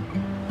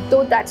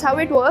 So that's how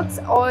it works.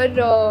 और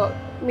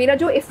मेरा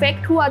जो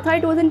effect हुआ था,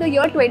 it was in the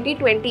year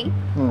 2020.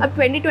 अब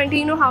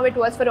 2020, how it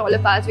was for all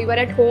of us. We were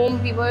at home,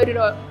 we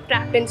were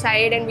trapped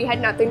inside and we had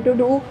nothing to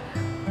do.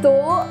 So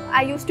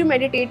I used to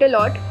meditate a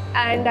lot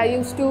and I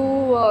used to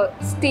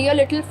stay a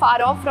little far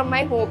off from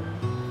my home.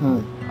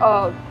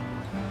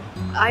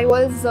 I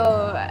was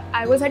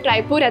at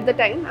Raipur at the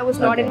time. I was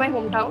not in my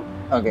hometown.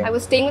 Okay. I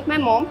was staying with my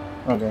mom.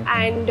 Okay.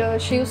 And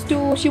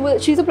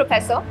she's a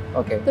professor.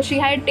 Okay. So she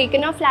had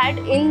taken a flat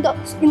in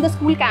the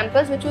school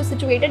campus, which was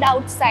situated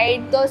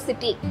outside the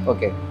city.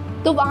 Okay.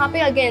 तो वहाँ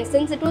पे again,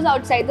 since it was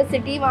outside the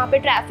city, वहाँ पे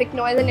traffic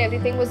noise and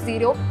everything was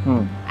zero.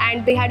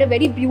 And they had a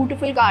very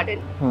beautiful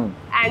garden.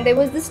 And there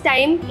was this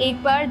time,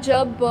 एक बार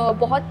जब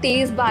बहुत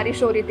तेज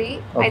बारिश हो रही थी.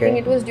 I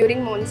think it was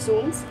during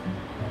monsoons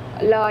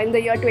in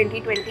the year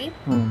 2020.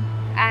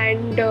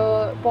 And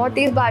बहुत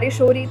तेज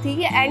बारिश हो रही थी.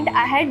 And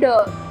I had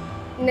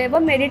never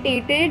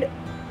meditated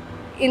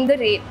in the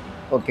rain.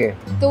 Okay.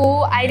 तो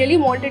I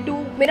really wanted to.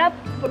 मेरा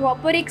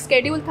proper एक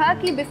schedule था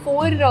कि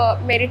before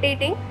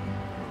meditating,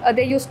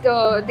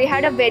 they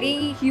had a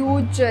very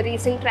huge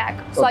racing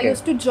track. So I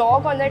used to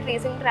jog on that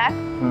racing track.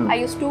 I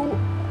used to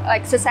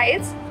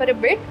exercise for a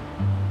bit.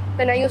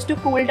 Then I used to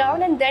cool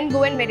down and then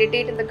go and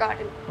meditate in the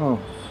garden.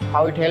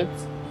 How it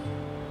helps?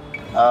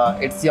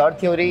 It's your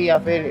theory या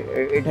फिर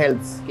it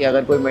helps कि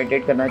अगर कोई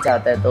meditate करना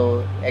चाहता है तो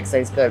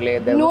exercise कर ले?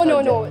 No.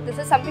 This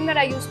is something that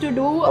I used to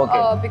do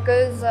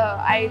because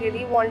I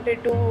really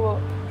wanted to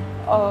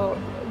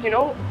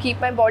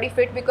keep my body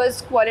fit,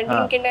 because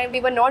quarantine के time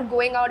we were not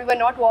going out, we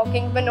were not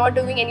walking, we were not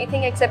doing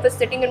anything except for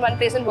sitting in one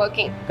place and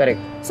working. Correct.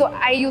 So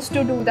I used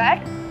to do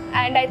that,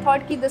 and I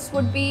thought कि this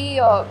would be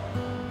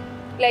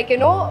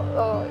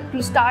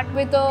to start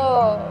with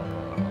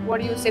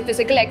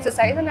physical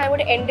exercise, and I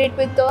would end it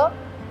with the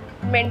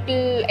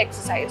mental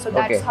exercise. So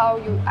that's how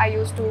I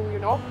used to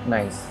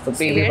Nice. So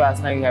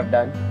pre-Vipassana you have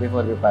done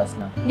before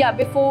Vipassana? Yeah,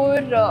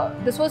 before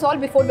this was all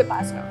before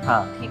Vipassana.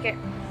 ठीक है.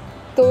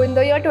 So in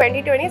the year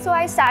 2020, so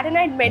I sat and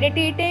I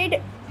meditated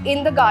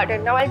in the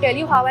garden. Now I'll tell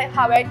you how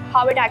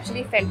it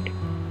actually felt.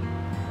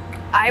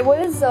 I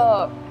was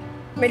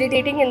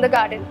meditating in the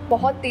garden.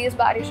 बहुत तेज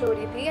बारिश हो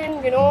रही थी,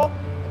 and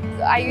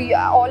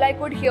all I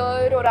could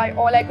hear or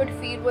all I could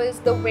feel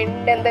was the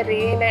wind and the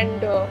rain,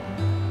 and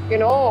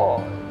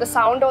the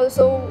sound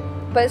also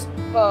बस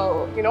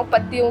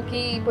पत्तियों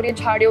की पूरी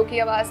झाड़ियों की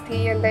आवाज़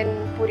थी एंड देन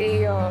पूरी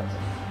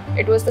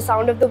it was the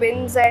sound of the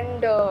winds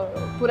and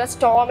pura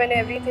storm and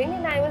everything,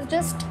 and I was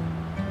just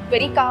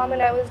very calm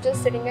and I was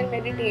just sitting and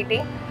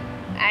meditating.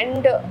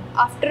 And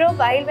after a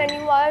while, when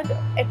you are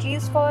at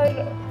least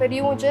when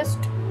you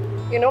just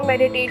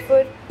meditate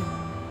for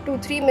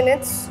 2-3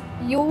 minutes,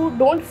 you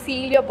don't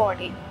feel your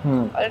body.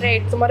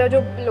 Alright, तुम्हारा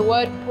जो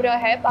lower पूरा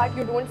है part,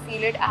 you don't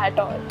feel it at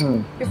all.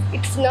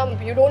 It's numb,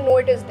 you don't know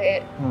it is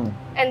there.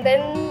 And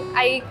then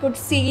I could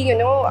see,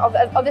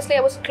 obviously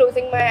I was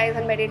closing my eyes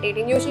and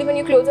meditating. Usually when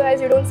you close your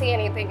eyes, you don't see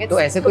anything. It's तो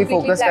ऐसे कोई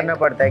focus blank. करना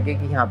पड़ता है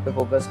कि यहाँ पे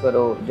focus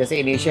करो.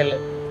 जैसे initial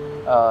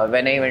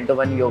when I went to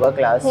one yoga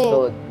class,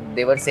 so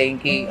they were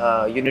saying कि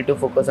you need to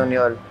focus on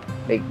your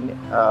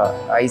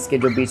eyes के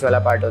जो बीच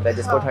वाला part होता है,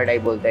 जिसको third eye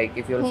बोलता है.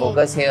 If you will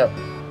focus here,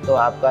 तो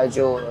आपका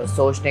जो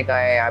सोचने का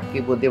है,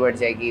 आपकी बुद्धि बढ़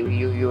जाएगी,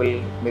 you will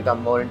become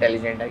more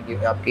intelligent,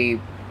 आपकी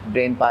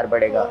ब्रेन पार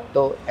बढ़ेगा.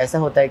 तो ऐसा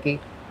होता है कि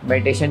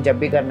मेडिटेशन जब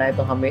भी करना है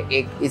तो हमें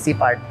एक इसी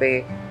पार्ट पे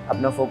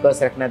अपना फोकस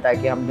रखना है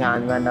ताकि हम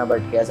ध्यान में ना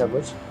भटके. ऐसा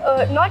कुछ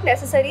not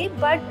necessary,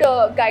 but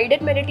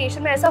guided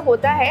meditation में ऐसा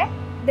होता है.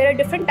 There are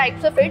different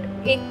types of it.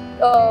 एक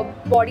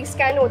बॉडी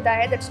स्कैन होता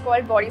है, दैट्स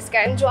कॉल्ड बॉडी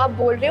स्कैन. जो आप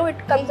बोल रहे हो,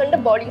 it comes under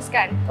body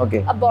scan.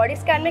 Okay. अब बॉडी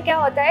स्कैन में क्या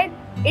होता है,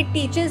 it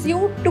teaches you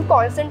to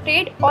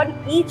concentrate on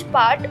each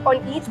part, on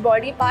each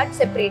body part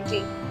separately.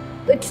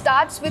 So it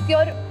starts with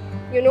your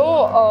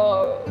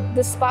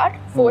this part,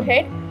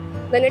 forehead,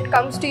 then it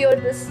comes to your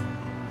this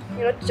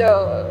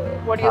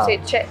what do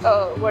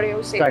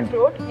you say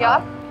throat,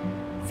 yeah.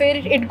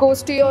 फिर it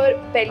goes to your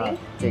belly,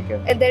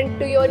 and then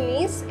to your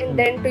knees,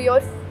 and then to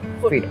your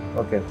feet.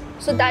 Okay.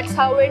 So that's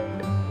how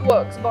it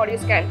works, body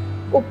scan.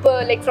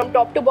 Like from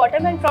top to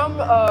bottom and from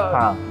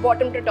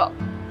bottom to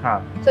top.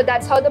 So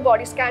that's how the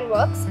body scan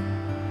works.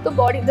 So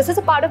this is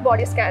a part of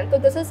body scan. So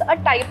this is a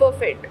type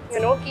of it,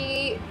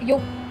 कि you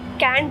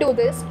can do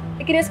this.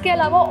 लेकिन इसके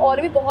अलावा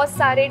और भी बहुत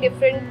सारे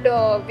different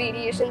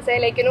variations है.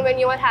 Like when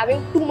you are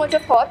having too much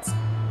of thoughts,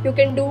 you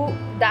can do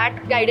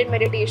that guided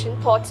meditation,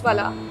 thoughts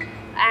वाला.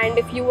 And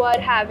if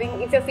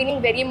you're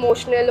feeling very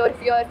emotional, or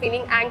if you are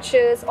feeling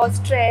anxious or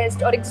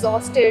stressed or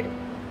exhausted,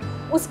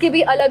 उसके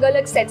भी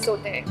अलग-अलग sets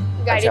होते हैं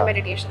guided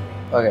meditation में.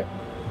 Okay.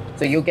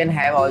 So you can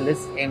have all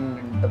this in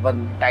the one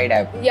Tide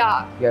app.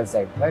 Yeah. You have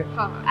said, right?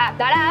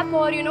 That app,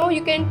 or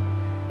you can,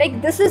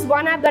 like, this is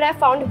one app that I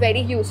found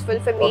very useful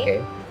for me.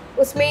 Okay.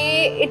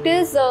 उसमें it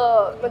is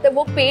मतलब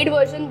वो paid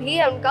version भी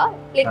है उनका,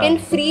 लेकिन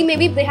free में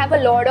भी they have a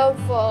lot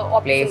of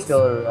options. Play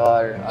Store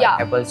और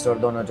Apple Store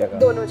दोनों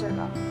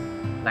जगह.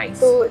 Nice.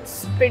 So it's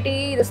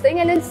pretty this thing,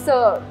 and it's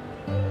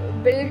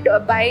built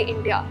by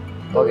India.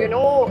 So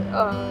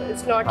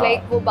it's not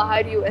like वो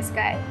बाहर US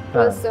का है. It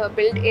was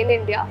built in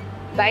India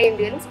by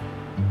Indians.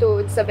 So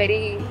it's a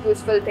very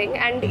useful thing.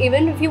 And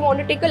even if you want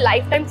to take a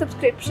lifetime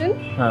subscription,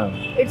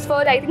 it's for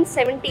I think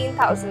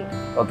 17,000.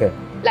 Okay.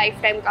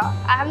 Lifetime ka.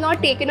 I have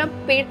not taken a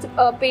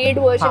paid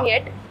version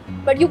yet,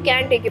 but you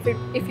can take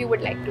if you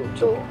would like to.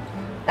 So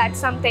that's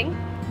something.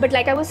 But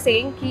like I was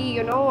saying,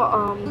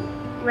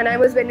 when I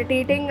was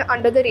meditating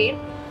under the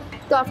rain,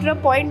 so after a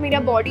point, my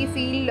body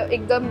feel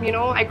ekdam,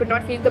 I could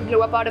not feel the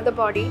lower part of the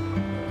body,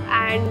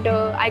 and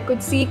I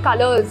could see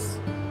colors.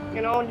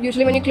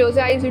 Usually when you close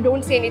your eyes, you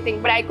don't see anything,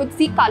 but I could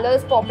see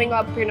colors popping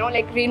up,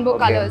 like rainbow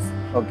colors,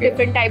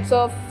 different types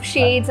of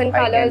shades and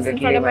colors in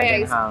front of my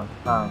eyes.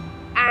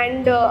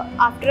 And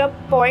after a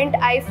point,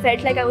 I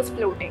felt like I was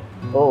floating.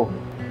 Oh.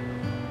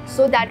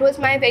 So that was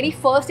my very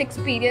first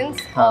experience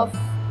of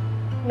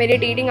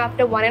meditating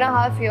after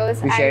 1.5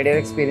 years. You shared your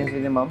experience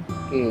with your mom?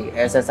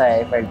 I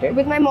felt it?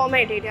 With my mom,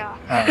 I did,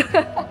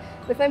 yeah.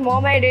 With my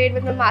mom, I did.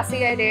 With my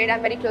Masi, I did.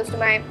 I'm very close to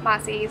my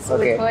Masi, so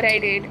with her, I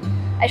did.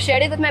 I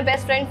shared it with my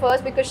best friend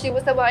first because she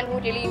was the one who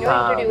really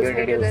introduced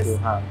me to this.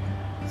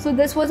 So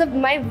this was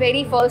my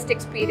very first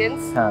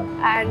experience,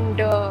 and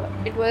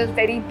it was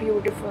very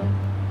beautiful.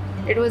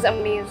 It was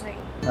amazing.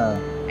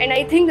 And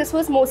I think this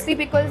was mostly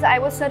because I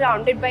was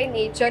surrounded by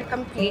nature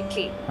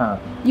completely.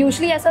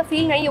 Usually ऐसा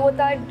feel नहीं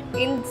होता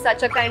in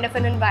such a kind of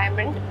an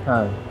environment.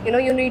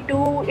 You need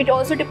to, it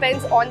also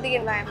depends on the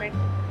environment.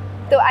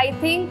 So I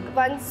think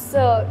once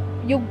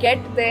you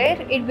get there,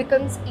 it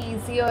becomes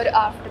easier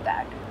after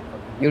that.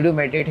 You do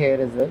meditate here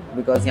as well?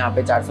 Because यहाँ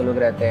पे 400 लोग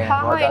रहते हैं.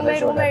 हाँ, in my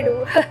room I do.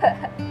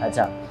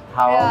 अच्छा.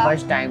 How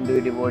much time do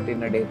you devote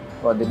in a day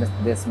for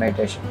this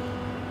meditation?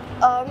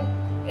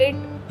 It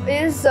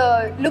is,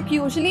 look,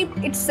 usually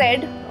it's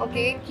said,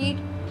 okay, कि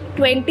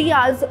 20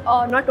 hours,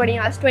 not 20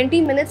 hours,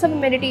 20 minutes of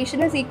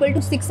meditation is equal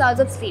to 6 hours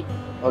of sleep.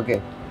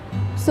 Okay.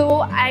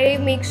 So I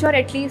make sure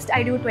at least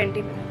I do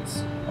 20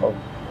 minutes. Oh.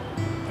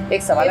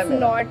 एक सवाल है मेरा.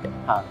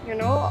 If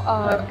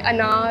not,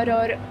 an hour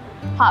or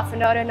half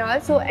an hour,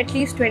 so at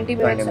least 20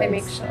 minutes I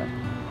make sure.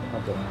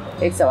 Okay.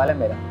 एक सवाल है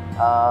मेरा.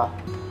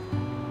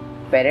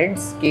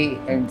 Parents की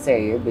and से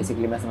ये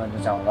बेसिकली मैं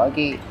समझना चाहूँगा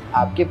कि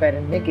आपके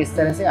पेरेंट ने किस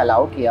तरह से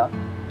अलाउ किया,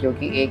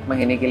 क्योंकि 1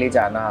 महीने के लिए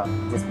जाना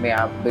जिसमें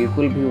आप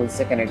बिल्कुल भी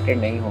उससे कनेक्टेड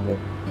नहीं होंगे,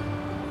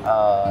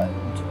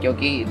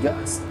 क्योंकि जो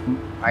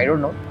I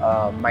don't know,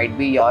 might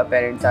be your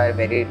parents are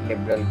very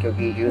liberal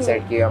क्योंकि you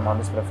said कि your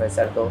mom is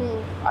professor, तो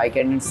I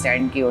can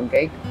understand कि उनका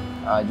एक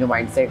जो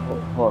mindset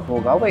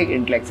होगा वो एक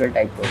intellectual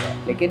type होगा,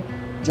 लेकिन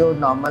जो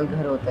नॉर्मल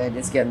घर होता है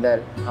जिसके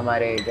अंदर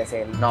हमारे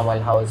जैसे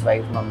नॉर्मल हाउस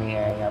वाइफ मम्मी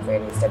है या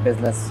फिर इस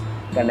बिजनेस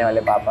करने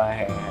वाले पापा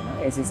है ना,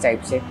 इसी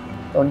टाइप से,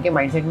 तो उनके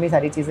माइंडसेट में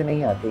सारी चीज़ें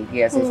नहीं आती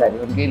कि ऐसे सारी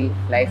उनकी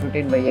लाइफ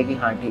रूटीन वही है कि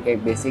हाँ ठीक है,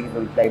 एक बेसिक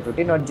लाइफ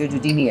रूटीन और जो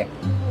जुटी नहीं है.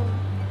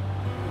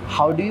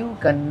 How do you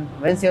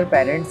convince your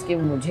parents कि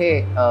मुझे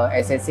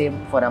ऐसे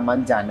फॉर अ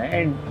मंथ जाना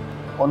है,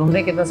 एंड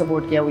उन्होंने कितना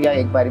सपोर्ट किया, या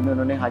एक बारी में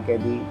उन्होंने हाँ कह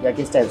दी, या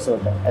किस टाइप से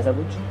होता है ऐसा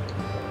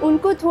कुछ?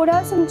 उनको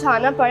थोड़ा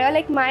समझाना पड़ा.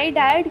 Like my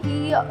dad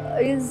he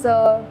is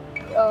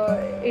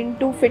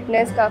into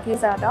fitness काफ़ी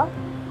ज़्यादा.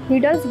 He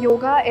does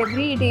yoga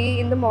every day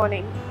in the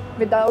morning.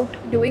 Without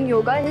doing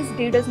yoga his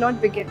day does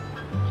not begin.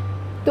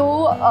 तो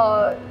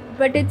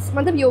बट इट्स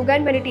मतलब yoga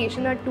and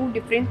meditation are to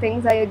different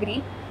things, I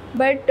agree.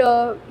 But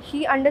he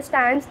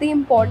understands the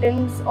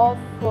importance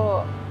of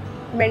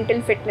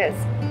mental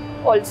fitness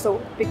also,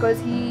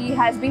 because he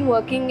has been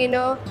working in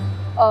a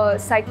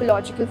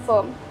psychological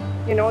firm,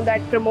 you know,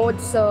 that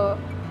promotes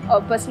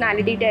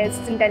personality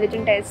tests,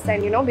 intelligence tests,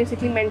 and you know,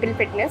 basically mental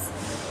fitness.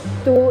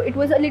 So it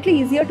was a little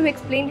easier to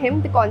explain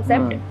him the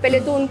concept. पहले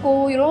तो उनको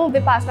you know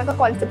Vipassana का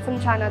concept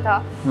समझाना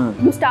था.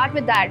 You start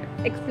with that,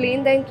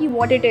 explain them कि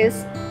what it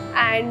is,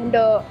 and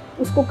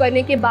उसको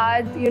करने के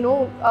बाद you know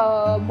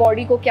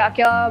body को क्या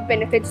क्या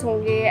benefits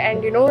होंगे,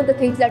 and you know the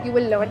things that you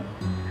will learn,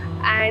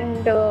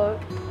 and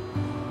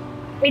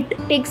it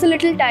takes a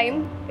little time.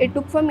 It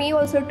took for me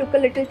also, it took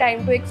a little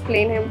time to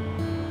explain him,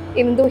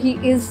 even though he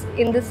is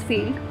in this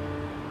field.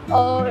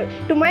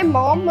 To my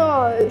mom,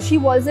 she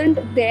wasn't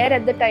there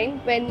at the time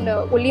when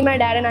only my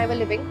dad and I were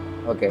living.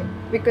 Okay.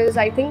 Because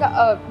I think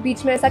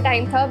बीच में ऐसा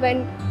time था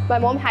when my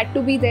mom had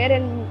to be there,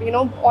 and you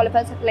know all of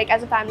us like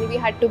as a family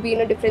we had to be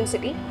in a different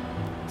city.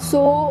 So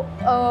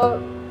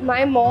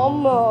my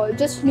mom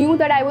just knew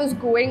that I was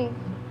going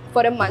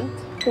for a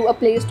month to a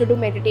place to do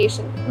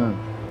meditation.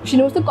 She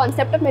knows the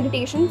concept of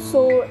meditation,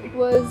 so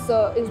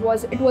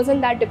it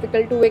wasn't that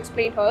difficult to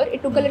explain her.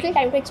 It took a little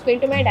time to explain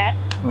to my dad.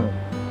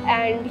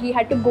 And he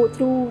had to go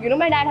through, you know,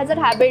 my dad has a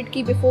habit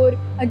ki before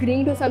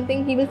agreeing to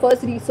something he will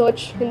first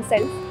research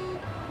himself,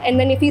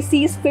 and then if he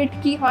sees fit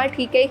ki haan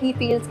theek hai, he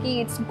feels ki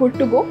it's good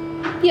to go,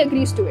 he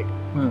agrees to it.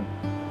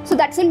 So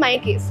that's in my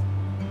case.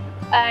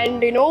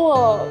 And you know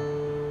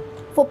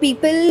for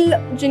people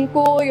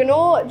jinko you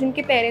know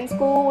jinke parents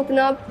ko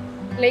utna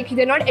like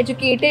they're not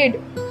educated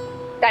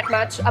that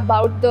much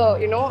about the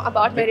you know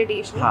about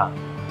meditation,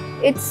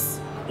 it's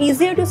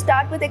easier to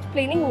start with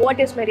explaining what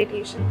is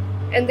meditation,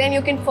 and then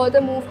you can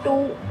further move to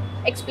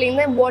explain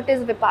them what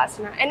is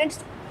Vipassana, and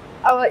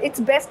it's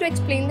best to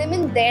explain them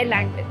in their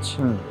language.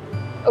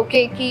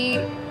 Okay, कि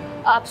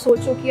आप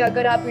सोचो कि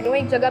अगर आप you know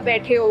एक जगह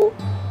बैठे हो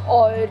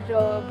और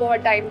बहुत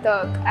टाइम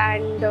तक,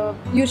 and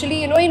usually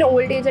you know in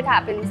old age it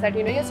happens that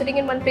you know you're sitting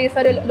in one place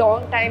for a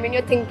long time and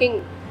you're thinking.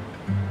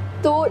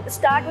 तो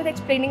start with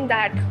explaining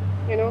that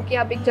you know कि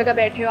आप एक जगह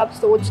बैठे हो, आप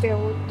सोच रहे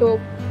हो, तो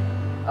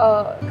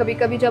कभी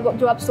कभी जब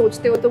जो आप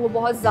सोचते हो तो वो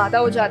बहुत ज़्यादा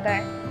हो जाता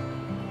है,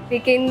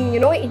 लेकिन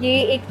you know ये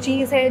एक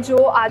चीज़ है जो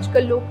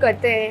आजकल लोग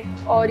करते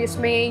हैं, और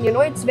इसमें you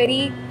know it's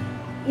very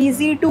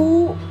easy to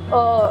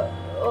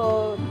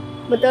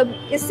मतलब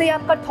इससे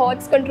आपका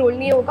थॉट्स कंट्रोल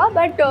नहीं होगा,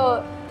 बट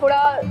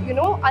थोड़ा you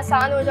know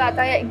आसान हो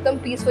जाता है एकदम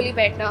पीसफुली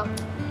बैठना.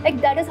 Like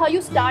that is how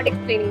you start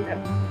explaining them.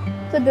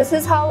 So this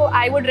is how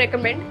I would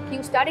recommend.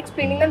 You start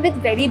explaining them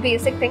with very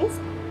basic things,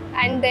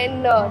 and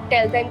then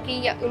tell them कि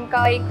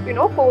उनका एक you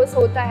know कोर्स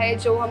होता है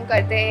जो हम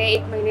करते हैं,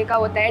 1 महीने का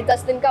होता है,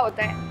 10 दिन का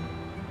होता है,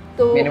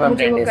 तो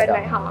मुझे वो करना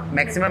है. हाँ,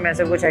 मैक्सिमम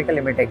ऐसा कुछ है क्या,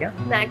 लिमिट है क्या?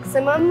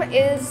 Maximum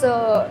is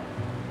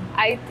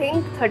I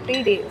think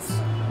 30 days.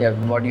 Yeah,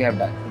 what you have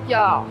done?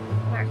 Yeah,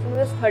 maximum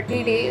is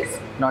 30 days.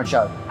 Not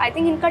sure. I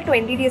think इनका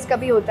 20 days का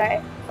भी होता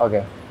है.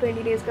 Okay.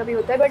 20 days का भी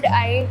होता है, but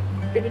I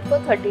did it for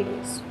 30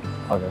 days.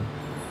 Okay.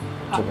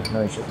 ठीक है,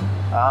 no issue.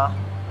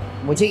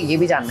 मुझे ये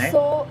भी जानना है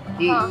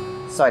कि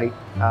sorry,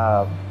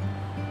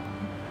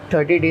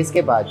 30 days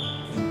के बाद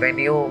when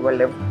you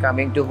were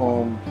coming to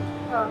home,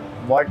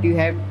 what you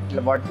have,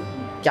 what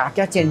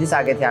क्या चेंजेस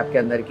आ गए थे आपके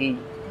अंदर कि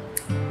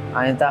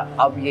अनिता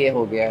अब ये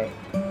हो गया है,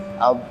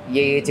 अब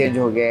ये चेंज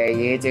हो गया है,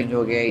 ये चेंज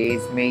हो गया है, ये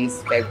इसमें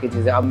इस टाइप की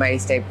चीज़ें, अब मैं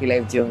इस टाइप की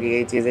लाइफ जीऊँगी,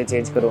 ये चीज़ें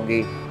चेंज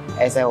करूँगी,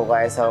 ऐसा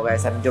होगा,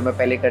 ऐसा जो मैं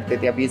पहले करती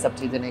थी अब ये सब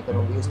चीज़ें नहीं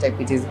करूँगी, उस टाइप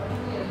की चीज़.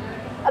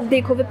 अब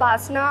देखो,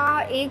 विपासना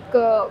एक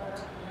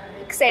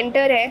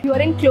सेंटर है, you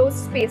are in close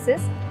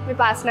spaces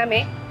Vipassana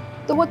में,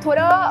 तो वो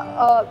थोड़ा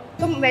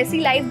तुम वैसी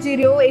लाइफ जी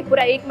रहे हो एक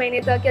पूरा 1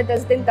 महीने तक या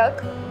 10 दिन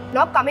तक.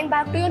 Now coming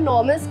back to your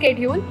normal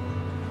schedule,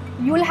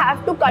 you will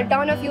have to cut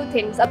down a few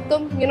things. अब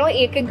तुम यू नो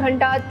 1-1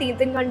 घंटा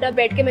 3-3 घंटा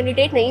बैठ के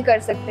मेडिटेट नहीं कर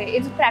सकते.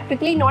 It's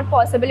practically not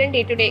possible in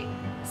day to day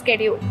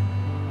schedule.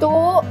 तो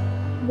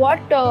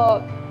what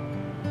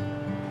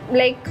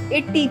like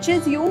it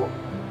teaches you,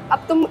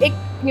 अब तुम एक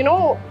यू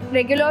नो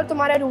रेगुलर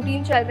तुम्हारा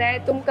रूटीन चल रहा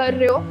है, तुम कर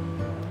रहे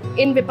हो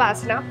इन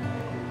Vipassana,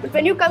 but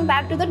when you come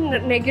back to the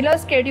regular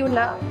schedule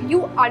ना, यू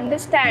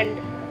अंडरस्टैंड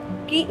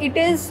कि it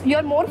is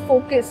you're more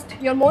focused,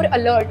 you're more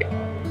alert.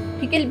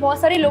 ठीक है, बहुत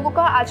सारे लोगों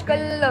का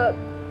आजकल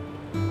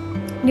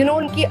you know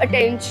उनकी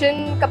attention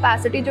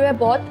capacity जो है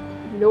बहुत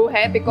low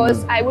है,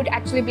 because I would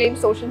actually blame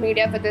social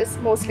media for this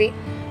mostly,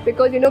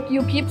 because you know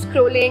you keep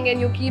scrolling and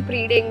you keep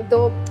reading,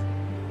 so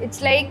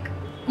it's like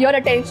your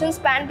attention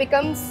span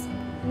becomes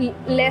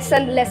lesser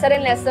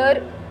and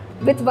lesser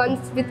with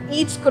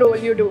each scroll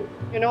you do,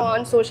 you know,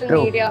 on social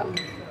media.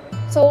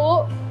 So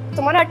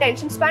तुम्हारा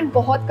attention span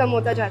बहुत कम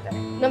होता जाता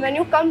है. Now when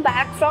you come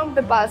back from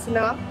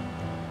Vipassana,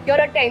 your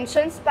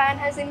attention span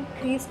has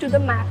increased to the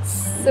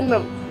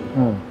maximum.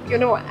 You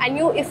know, and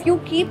if you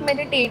keep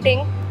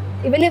meditating,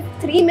 even if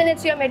 3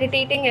 minutes you're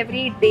meditating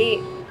every day,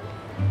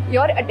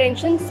 your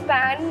attention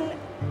span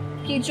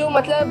की जो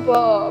मतलब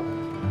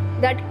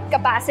that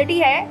capacity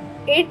है,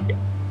 it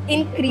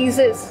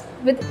increases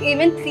with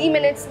even 3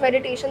 minutes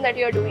meditation that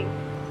you're doing.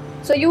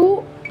 So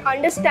you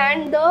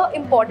understand the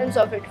importance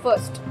of it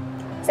first.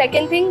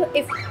 Second thing,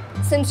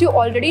 since you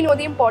already know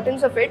the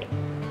importance of it,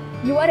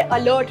 you are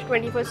alert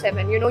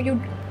 24/7. You know, you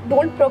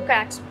don't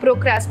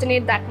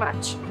procrastinate that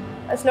much.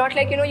 It's not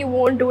like, you know, you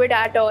won't do it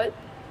at all,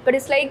 but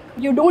it's like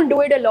you don't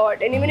do it a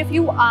lot. And even if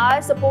you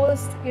are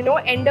supposed, you know,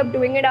 end up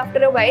doing it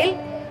after a while,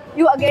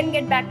 you again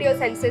get back to your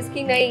senses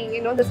कि नहीं,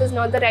 you know, this is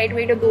not the right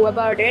way to go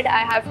about it.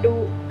 I have to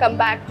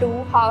come back to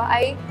how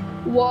I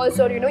was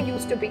or, you know,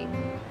 used to be.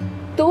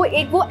 तो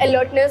एक वो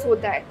alertness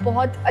होता है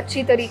बहुत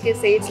अच्छी तरीके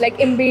से. It's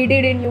like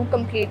embedded in you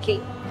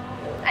completely.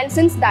 And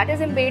since that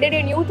is embedded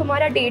in you,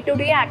 तुम्हारा day to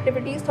day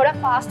activities थोड़ा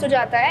fast हो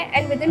जाता है,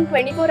 and within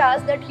 24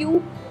 hours that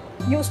you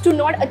used to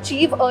not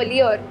achieve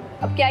earlier.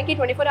 अब क्या है कि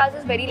 24 hours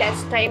is very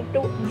less time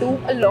to do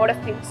a lot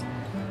of things.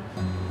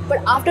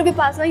 But after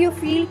Vipassana, you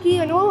feel कि,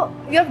 you know,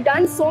 you have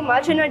done so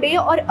much in a day,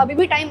 और अभी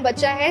भी time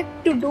बचा है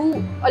to do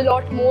a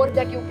lot more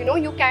that you know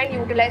you can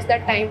utilize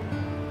that time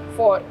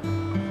for.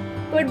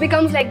 So it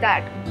becomes like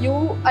that. You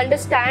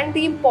understand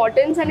the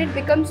importance, and it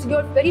becomes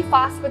you're very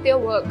fast with your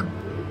work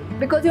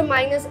because your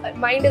mind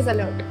is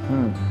alert.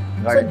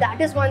 So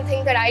that is one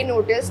thing that I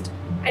noticed,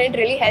 and it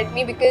really helped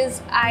me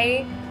because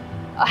I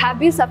have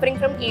been suffering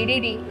from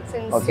ADD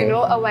since you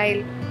know a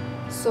while.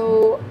 So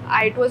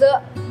it was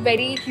a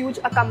very huge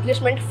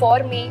accomplishment for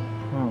me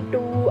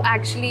to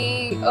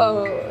actually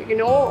you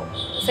know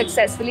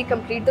successfully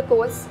complete the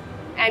course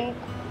and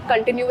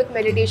continue with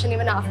meditation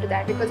even after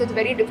that, because it's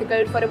very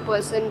difficult for a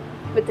person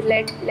with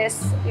less,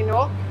 you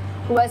know,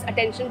 who has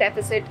attention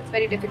deficit. It's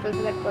very difficult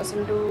for that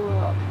person to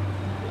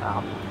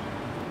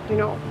you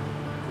know.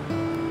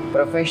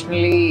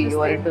 Professionally,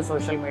 you are into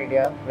social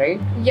media, right?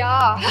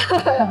 Yeah,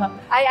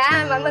 I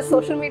am. I'm a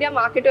social media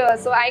marketer,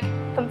 so I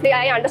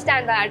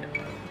understand that.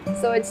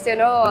 So it's, you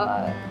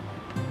know,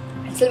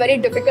 it's a very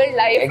difficult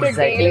life to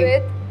deal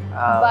with.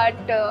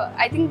 But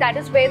I think that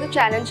is where the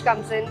challenge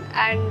comes in,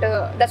 and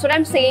that's what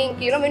I'm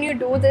saying. You know, when you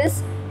do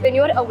this, when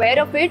you are aware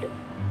of it,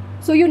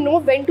 so you know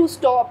when to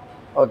stop.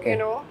 You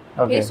know,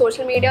 ये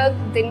social media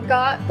दिन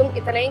का तुम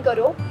इतना ही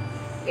करो,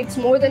 it's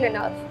more than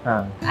enough.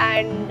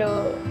 And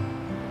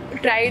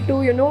try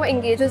to, you know,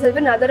 engage yourself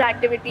in other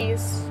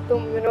activities. To,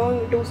 you know,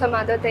 do some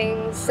other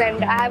things.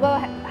 And I have a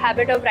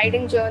habit of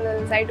writing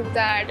journals. I do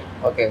that.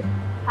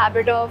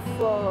 Habit of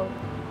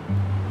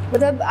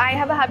I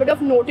have a habit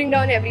of noting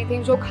down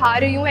everything, जो खा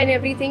रही हूँ, and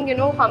everything, you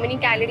know, how many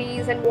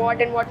calories and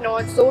what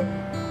not. So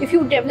if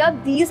you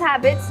develop these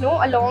habits, no,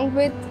 along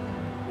with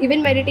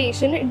even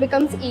meditation, it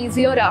becomes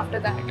easier after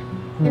that.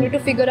 You need to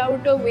figure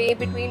out a way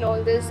between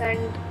all this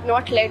and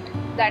not let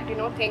that, you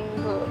know, thing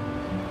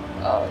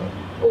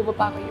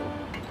overpower you.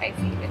 I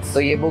feel it. So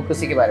ये book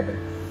उसी के बारे में?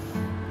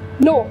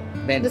 No.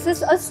 Then this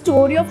is a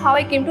story of how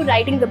I came to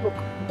writing the book.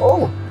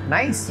 Oh,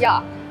 nice.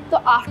 Yeah. So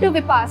after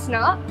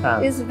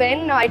Vipassana is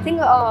when I think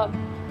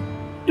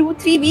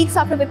 2-3 weeks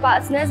after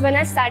Vipassana is when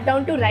I sat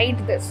down to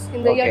write this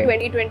in the year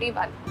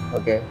 2021.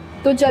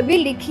 तो जब भी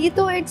लिखी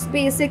तो it's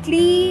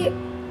basically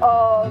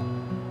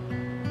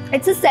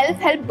it's a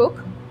self-help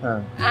book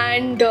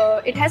and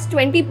it has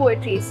 20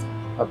 poetries.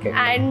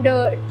 And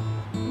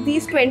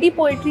these 20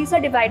 poetries are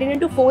divided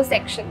into 4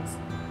 sections.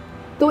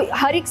 So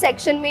हर एक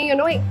section में, you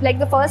know, like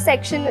the first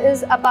section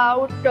is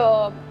about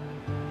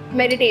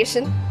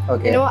meditation.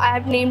 You know, I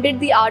have named it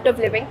the art of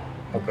living.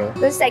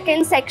 The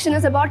second section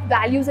is about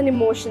values and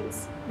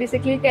emotions.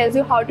 Basically, it tells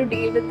you how to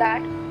deal with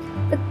that.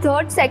 The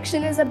third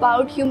section is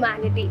about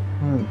humanity.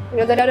 You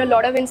know, there are a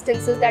lot of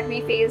instances that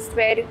we faced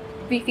where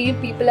we feel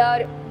people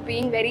are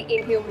being very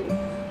inhuman.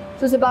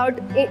 So it's about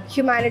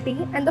humanity.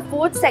 And the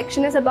fourth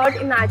section is about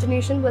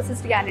imagination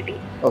versus reality.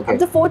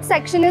 The fourth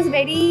section is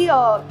very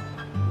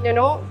you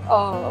know,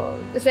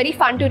 it's very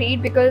fun to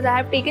read because I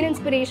have taken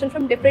inspiration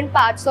from different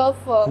parts of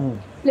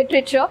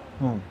literature.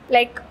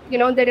 Like, you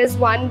know, there is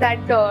one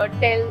that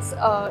tells,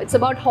 it's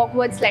about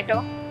Hogwarts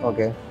letter.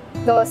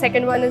 The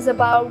second one is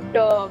about,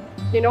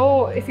 you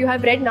know, if you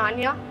have read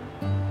Narnia.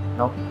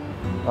 No.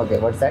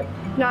 What's that?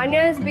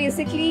 Narnia is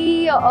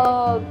basically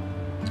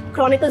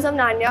Chronicles of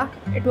Narnia.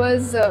 It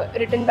was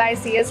written by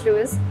C.S.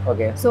 Lewis.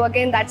 Okay. So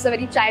again, that's a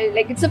very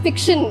it's a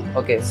fiction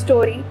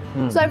story.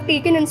 So I've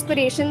taken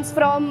inspirations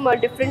from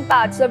different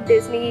parts of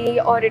Disney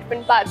or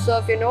different parts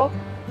of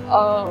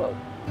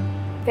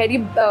very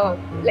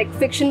like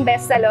fiction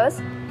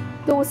bestsellers.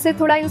 तो उससे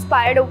थोड़ा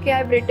inspired होके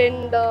I've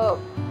written the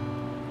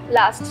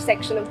last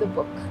section of the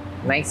book.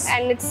 Nice.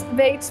 And it's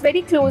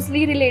very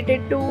closely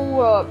related to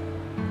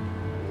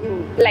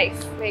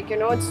life. Like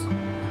it's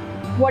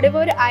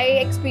whatever I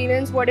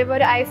experienced,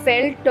 whatever I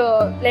felt,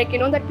 like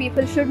that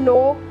people should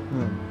know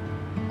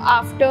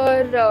after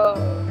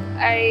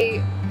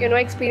I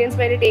experienced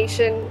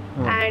meditation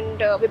and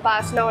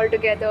Vipassana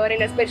altogether,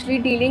 and especially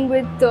dealing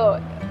with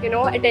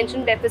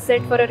attention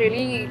deficit for a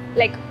really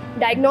like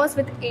diagnosed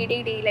with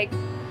ADD, like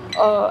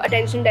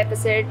attention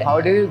deficit.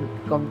 How do you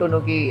come to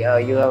know कि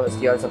you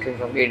are suffering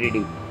from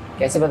ADD?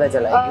 कैसे पता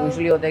चला?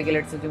 Usually होता है कि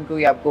let's assume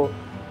कोई आपको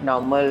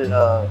normal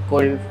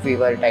cold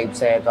fever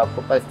types है तो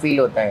आपको फील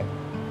होता है.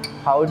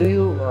 How do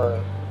you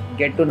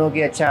get to know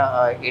कि अच्छा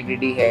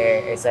ADD है,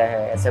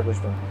 ऐसा कुछ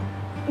तो?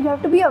 You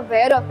have to be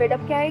aware of it.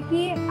 अब क्या है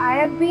कि I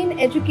have been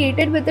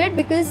educated with it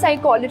because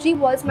psychology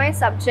was my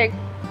subject.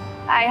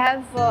 I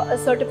have a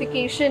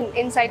certification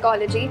in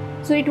psychology,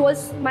 so it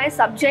was my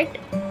subject.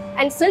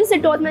 And since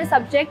it was my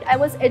subject, I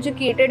was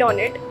educated on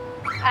it.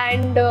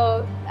 And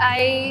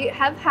I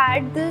have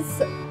had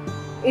this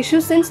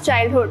issue since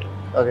childhood.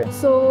 Okay.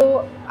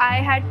 So I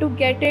had to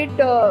get it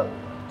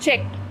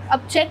checked.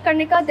 अब check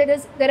करने का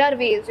there are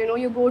ways,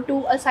 you go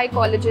to a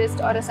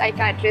psychologist or a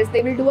psychiatrist.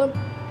 They will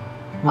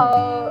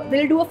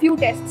do a few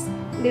tests.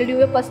 They'll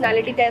do a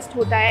personality test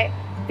होता है,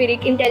 फिर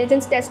एक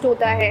intelligence test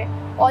होता है.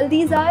 All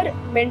these are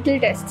mental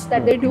tests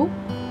that they do,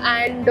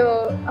 and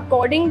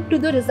according to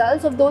the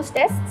results of those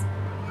tests,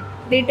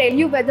 they tell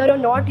you whether or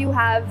not you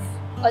have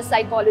a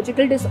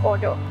psychological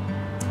disorder.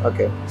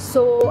 Okay.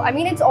 So I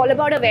mean, it's all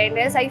about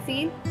awareness. I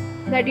feel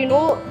that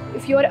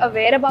if you are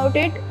aware about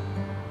it,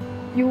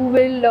 you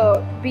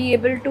will be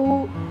able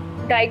to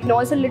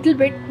diagnose a little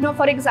bit.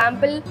 For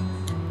example,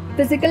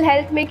 physical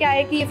health में क्या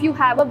है कि if you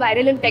have a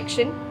viral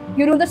infection,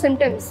 you know the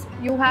symptoms.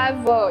 You have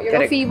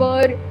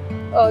fever,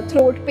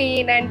 throat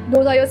pain, and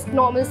those are your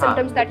normal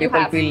symptoms that you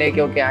have. People feel like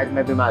okay आज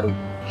मैं बीमार हूँ.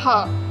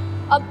 हाँ.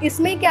 अब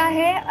इसमें क्या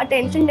है,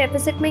 attention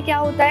deficit में क्या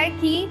होता है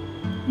कि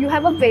you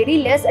have a very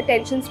less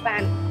attention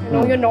span.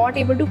 You're not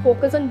able to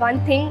focus on one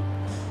thing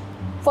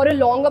for a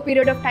longer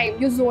period of time.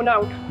 You zone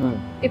out.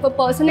 If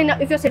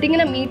you're sitting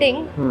in a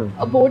meeting,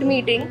 a board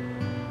meeting,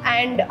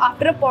 and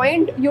after a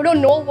point you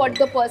don't know what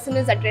the person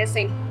is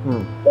addressing,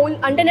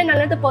 until and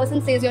unless the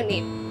person says your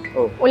name,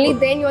 only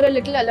then you're a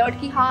little alert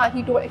कि हाँ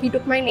he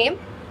took my name.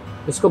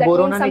 इसको bore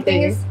होना नहीं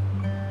चाहिए.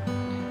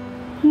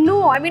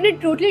 No, I mean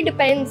it totally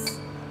depends.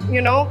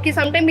 कि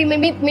sometimes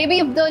maybe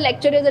if the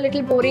lecture is a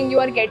little boring, you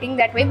are getting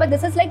that way, but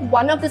this is like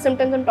one of the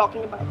symptoms I'm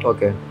talking about.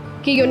 Okay.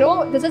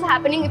 कि this is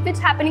happening. If it's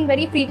happening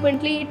very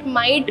frequently, it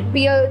might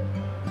be a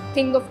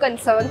thing of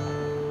concern.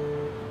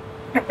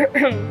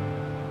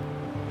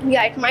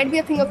 Yeah, it might be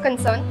a thing of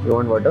concern. You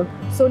want water?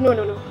 So no.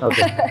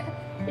 Okay.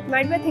 It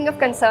might be a thing of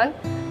concern.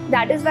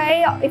 That is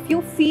why if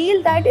you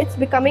feel that it's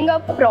becoming a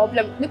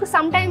problem, because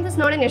sometimes it's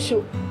not an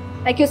issue.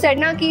 Like you said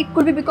ना कि it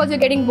could be because you're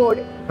getting bored.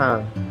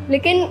 हाँ.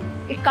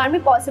 लेकिन it can't be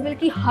possible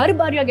कि हर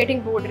बार you're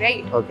getting bored,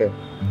 right? Okay.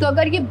 तो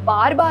अगर ये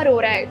बार हो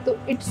रहा है तो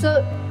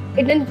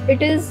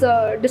it is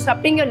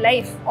disrupting your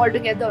life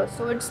altogether.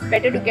 So it's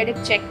better to get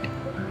it checked.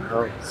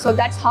 Oh. So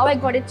that's how I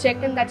got it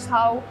checked, and that's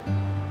how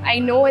I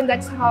know, and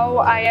that's how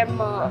I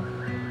am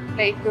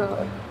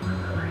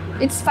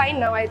it's fine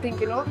now. I think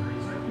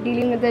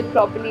dealing with it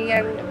properly,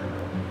 and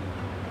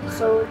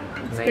so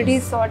it's nice. Pretty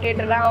sorted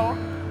now,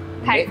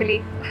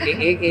 thankfully.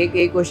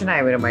 एक question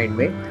आया मेरे mind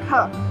में.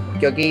 हाँ.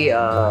 क्योंकि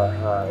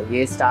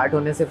ये start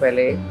होने से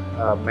पहले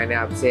मैंने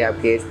आपसे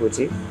आपकी एज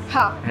पूछी.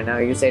 हाँ. है ना?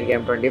 You said कि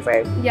I'm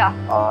 25. Yeah.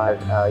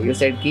 और you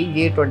said कि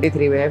ये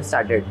 23 में have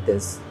started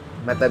this.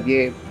 मतलब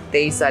ये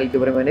 23 साल की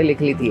उम्र मैंने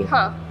लिख ली थी.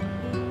 हाँ.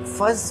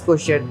 फर्स्ट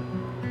क्वेश्चन,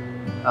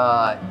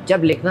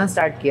 जब लिखना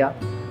स्टार्ट किया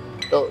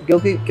तो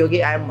क्योंकि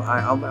I am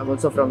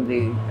also from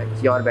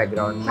the your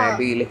background. मैं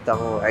भी लिखता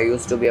हूँ. I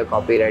used to be a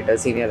copywriter,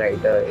 senior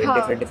writer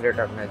in different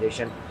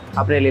organisation.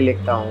 अपने लिए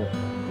लिखता हूँ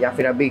या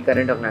फिर अभी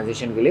करंट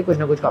ऑर्गेनाइजेशन के लिए कुछ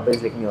ना कुछ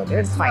कॉपीज लिखनी होती है.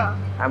 It's fine.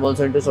 I am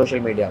also into social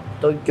media.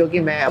 तो क्योंकि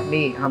मैं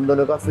हम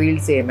दोनों का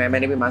फील्ड से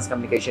मैंने भी मास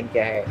कम्युनिकेशन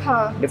किया है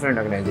डिफरेंट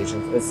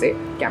ऑर्गेनाइजेशन से,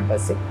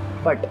 कैंपस से.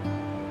 बट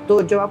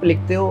तो जब आप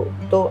लिखते हो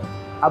तो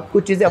आप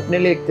कुछ चीज़ें अपने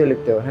लिए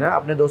लिखते हो है ना,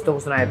 अपने दोस्तों को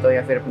सुनाए तो,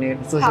 या फिर अपने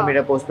सोशल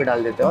मीडिया पोस्ट पे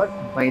डाल देते हो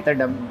और वहीं तक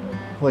डम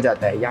हो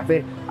जाता है. या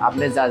फिर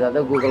आपने ज़्यादा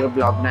गूगल पर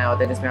ब्लॉग बनाया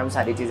होता है जिसमें आप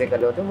सारी चीज़ें कर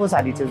रहे होते हो, वो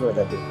सारी चीज़ हो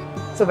जाती है.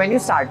 So when you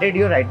started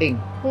your writing,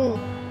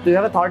 तो यू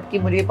हैव अ थॉट कि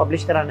मुझे ये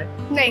पब्लिश कराना है?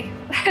 नहीं.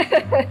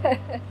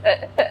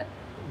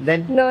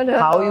 Then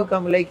how you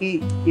come like कि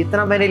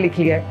इतना मैंने लिख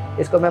लिया है,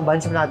 इसको मैं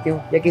बंच बनाती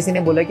हूँ, या किसी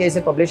ने बोला कि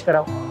इसे पब्लिश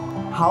कराओ?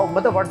 हाउ,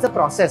 मतलब व्हाट्स द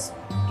प्रोसेस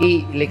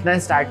कि लिखना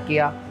स्टार्ट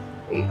किया,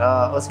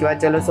 उसके बाद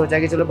चलो सोचा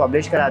कि चलो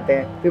पब्लिश कराते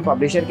हैं, फिर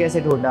पब्लिशर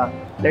कैसे ढूंढा?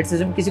 लेट्स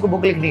अज्यूम किसी को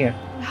बुक लिखनी है,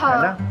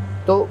 है ना?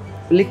 तो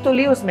लिख तो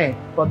ली उसने,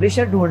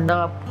 पब्लिशर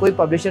ढूंढना, कोई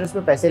पब्लिशर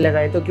उसमें पैसे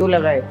लगाए तो क्यों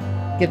लगाए,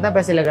 कितना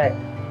पैसे लगाए,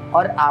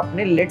 और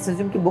आपने लेट्स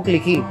अज्यूम की बुक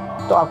लिखी,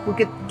 तो आपको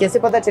कैसे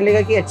पता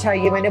चलेगा कि अच्छा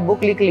ये मैंने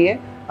बुक लिख ली है,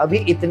 अभी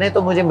इतने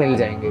तो मुझे मिल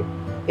जाएंगे,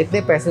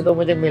 इतने पैसे तो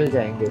मुझे मिल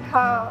जाएंगे,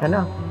 हाँ है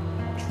ना?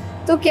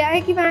 तो क्या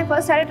है कि when I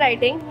first started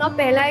writing, ना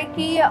पहला है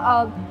कि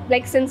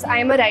like since I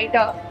am a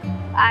writer,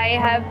 I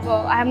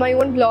have my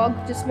own blog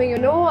जिसमें you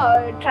know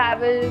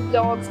travel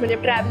blogs,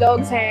 मतलब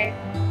travelogues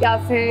हैं, या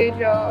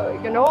फिर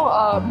you know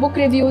book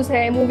reviews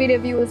हैं, movie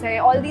reviews हैं,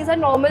 all these are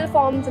normal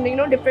forms and you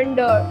know different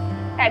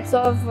types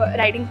of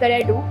writing that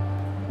I do.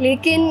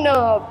 लेकिन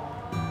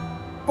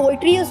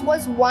poetry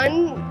was one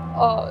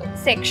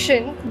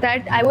section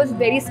that I was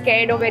very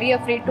scared or very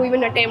afraid to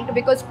even attempt,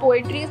 because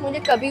poetry मुझे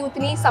कभी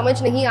उतनी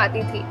समझ नहीं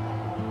आती थी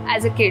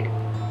as a kid.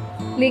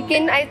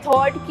 लेकिन I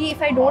thought कि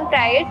if I don't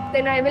try it,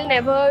 then I will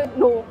never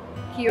know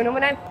कि you know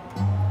when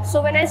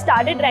I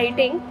started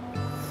writing,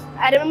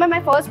 I remember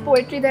my first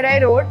poetry that I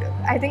wrote,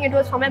 I think it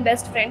was for my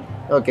best friend.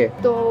 Okay.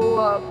 So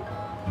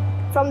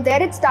from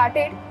there it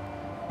started.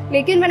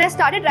 लेकिन when I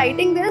started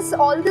writing this,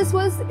 all this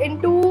was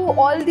into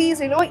all these,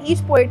 you know,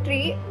 each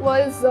poetry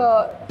was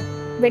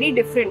very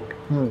different.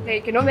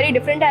 Like, you know, very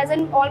different as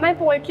in all my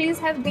poetries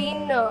have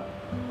been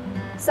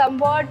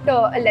somewhat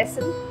a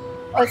lesson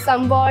or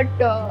somewhat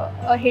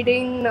a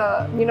hidden,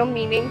 you know,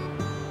 meaning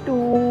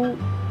to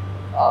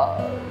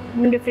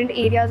different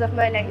areas of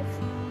my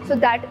life. So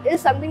that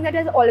is something that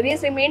has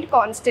always remained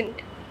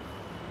constant.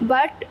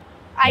 But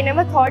I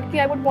never thought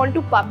that I would want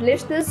to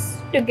publish this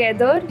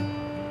together.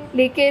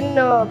 Lekin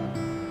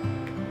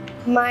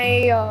my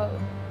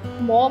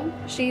mom,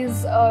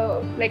 she's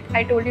like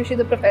I told you, she's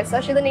a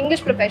professor. She's an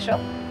English professor.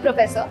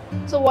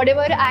 So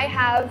whatever I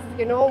have,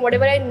 you know,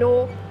 whatever I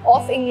know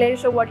of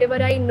English or whatever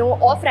I know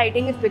of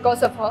writing is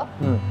because of her.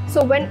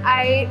 So when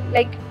I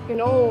like, you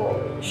know,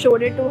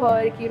 showed it to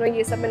her, कि you know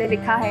ये सब मैंने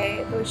लिखा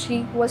है, तो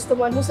she was the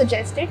one who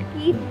suggested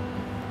कि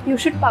you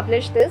should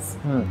publish this.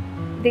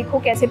 देखो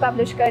कैसे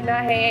publish करना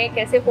है,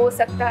 कैसे हो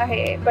सकता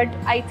है, but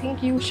I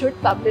think you should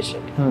publish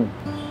it.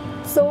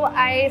 So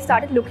I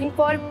started looking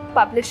for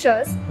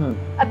publishers.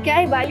 अब क्या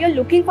है, while you're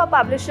looking for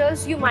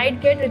publishers, you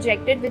might get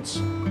rejected, which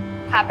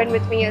happened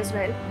with me as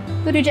well.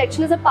 So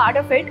rejection is a part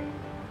of it.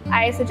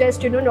 I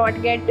suggest, you know,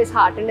 not get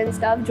disheartened and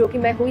stuff, जो कि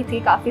मैं हुई थी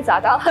काफी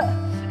ज़्यादा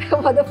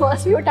for the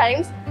first few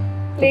times.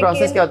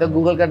 Process क्या होता है?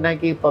 गूगल करना है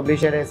कि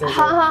पब्लिशर ऐसे?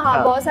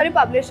 हाँ, बहुत सारे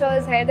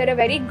publishers हैं. There are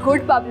very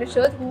good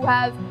publishers who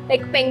have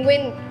like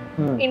Penguin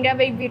India,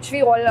 which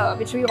we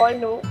all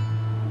know.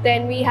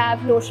 Then we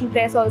have Notion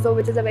Press also,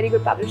 which is a very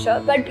good publisher.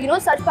 But you know,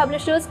 such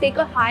publishers take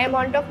a high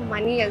amount of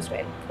money as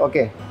well.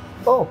 Okay.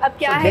 Oh. अब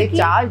क्या है कि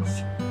charge?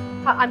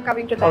 हाँ, I'm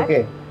coming to that.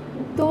 Okay.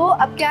 तो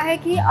अब क्या है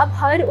कि अब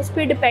हर उस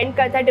पे depend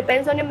करता है.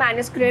 Depends on your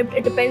manuscript.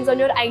 It depends on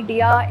your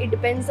idea. It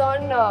depends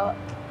on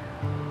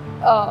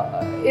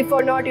if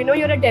or not, you know,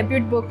 you're a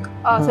debut book.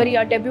 Sorry,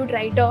 a debut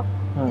writer.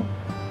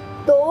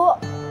 तो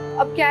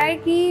अब क्या है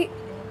कि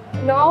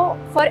now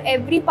for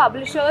every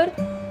publisher,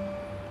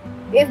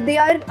 if they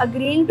are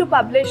agreeing to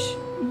publish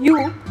you,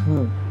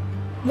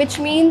 which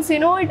means, you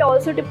know, it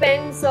also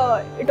depends,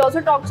 it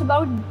also talks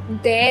about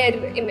their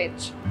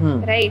image,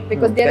 right?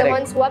 Because they're the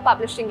ones who are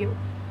publishing you.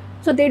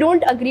 So they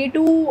don't agree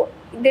to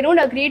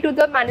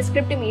the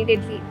manuscript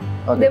immediately.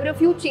 Okay. There were a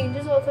few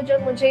changes also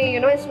जब मुझे, you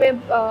know, इसमें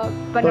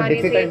बनानी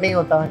थी. तो difficult नहीं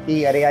होता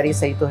कि अरे यार ये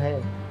सही तो है?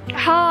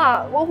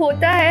 हाँ, वो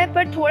होता है,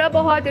 पर थोड़ा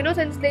बहुत, you know,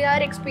 since they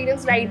are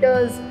experienced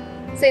writers,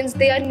 since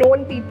they are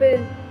known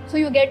people, so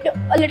you get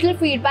a little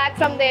feedback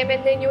from them,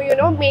 and then you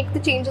know, make the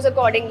changes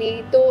accordingly.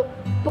 So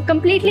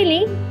completely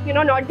नहीं, you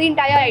know, not the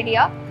entire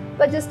idea,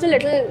 but just a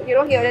little, you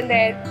know, here and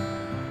there.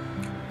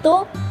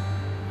 So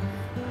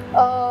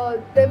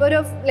there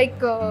were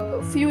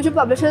few जो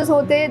publishers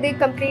होते हैं, they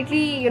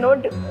completely, you know,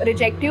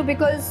 reject you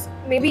because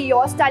maybe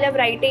your style of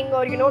writing,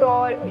 or you know,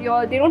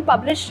 or they don't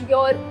publish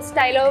your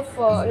style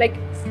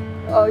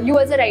of you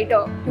as a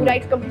writer. You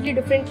write completely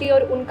differently,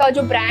 और उनका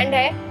जो brand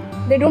है,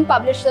 they don't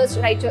publish such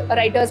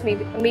writers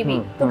maybe.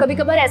 तो कभी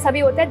कभार ऐसा भी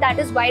होता है. That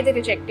is why they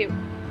reject you.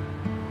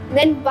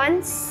 Then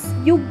once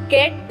you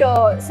get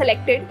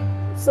selected,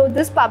 so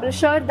this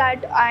publisher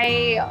that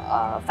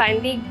I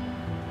finally,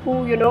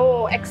 who you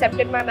know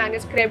accepted my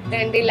manuscript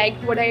and they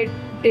liked what I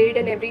did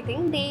and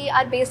everything, they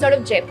are based out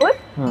of Jaipur,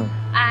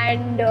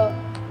 and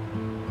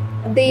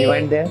they. You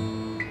went there?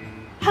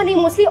 हाँ नहीं,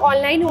 mostly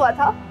online हुआ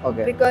था.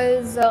 Okay.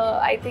 Because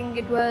I think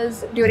it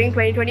was during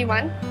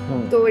 2021.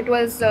 So it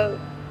was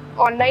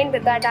online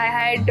that I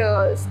had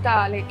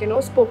like, you know,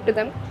 spoke to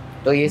them.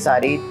 तो ये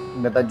सारी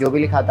मतलब जो भी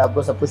लिखा था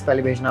आपको सब कुछ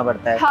पहले भेजना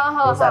पड़ता है.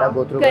 हाँ, वो सारा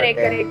go through करते हैं.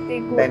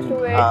 Correct.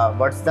 Then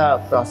what's the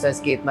process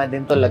कि इतना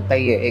दिन तो लगता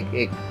ही है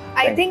एक.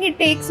 I think it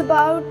takes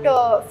about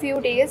few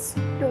days,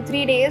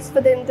 2-3 days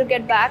for them to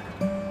get back.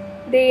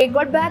 They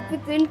got back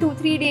within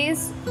 2-3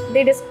 days.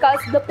 They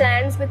discussed the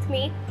plans with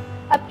me.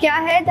 अब क्या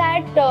है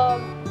that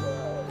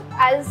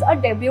as a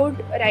debut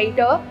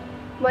writer,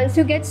 once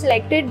you get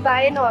selected by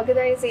an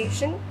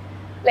organization,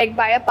 like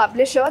by a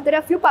publisher, there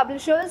are few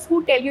publishers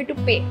who tell you to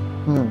pay.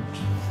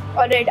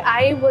 Alright,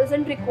 I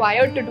wasn't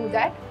required to do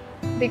that,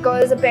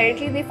 because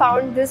apparently they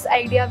found this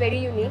idea very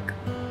unique.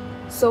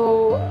 So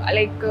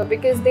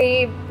because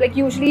they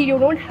usually you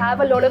don't have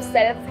a lot of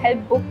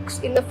self-help books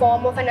in the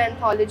form of an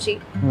anthology.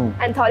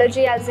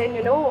 Anthology as in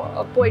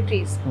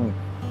poetries.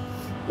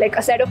 Like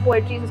a set of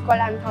poetries is called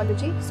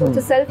anthology. So it's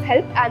a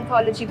self-help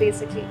anthology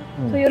basically.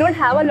 So you don't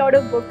have a lot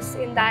of books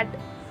in that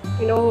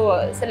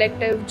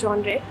selective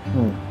genre.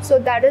 So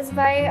that is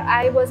why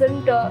I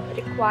wasn't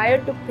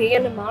required to pay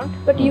an amount,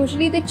 but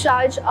usually they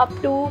charge up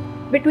to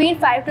between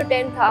 5 to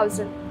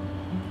 10,000.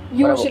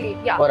 Usually,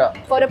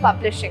 for a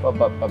publishing. For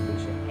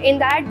publishing. In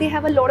that they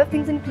have a lot of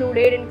things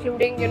included,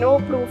 including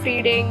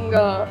proofreading,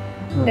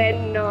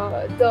 then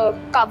the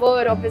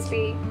cover,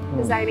 obviously,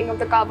 designing of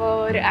the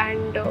cover,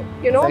 and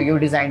So you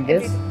designed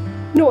this?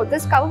 No,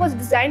 this cover was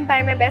designed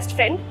by my best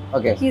friend.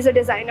 Okay. He's a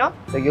designer.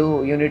 So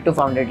you need to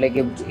found it like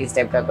इस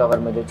type का cover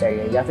मुझे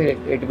चाहिए या फिर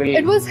it will.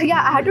 It was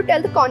I had to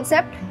tell the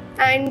concept,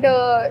 and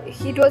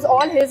it was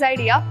all his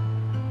idea,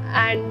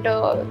 and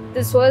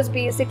this was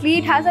basically,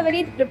 it has a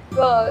very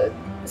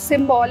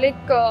symbolic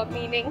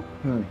meaning.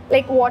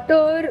 Like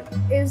water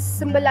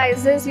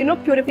symbolizes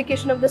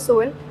purification of the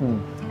soul,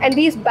 and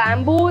these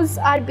bamboos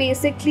are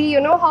basically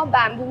how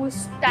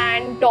bamboos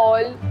stand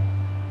tall.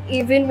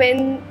 Even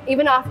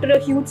after a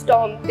huge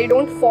storm, they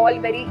don't fall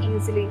very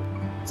easily.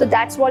 So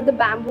that's what the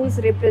bamboos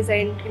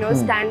represent,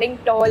 standing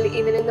tall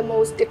even in the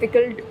most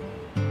difficult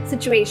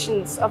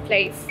situations of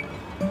life.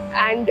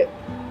 And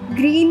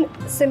green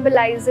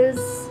symbolizes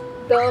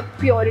the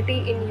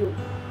purity in you,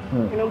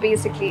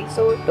 basically.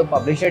 So तो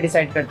publisher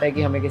decide करता है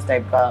कि हमें किस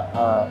type का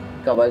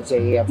cover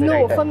चाहिए या फिर No,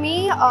 writer? for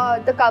me,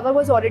 the cover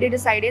was already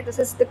decided. This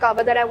is the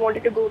cover that I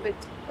wanted to go with.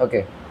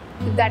 Okay.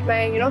 That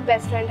my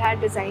best friend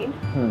had designed.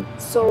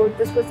 So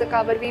this was the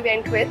cover we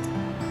went with,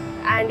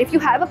 and if you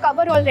have a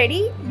cover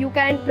already, you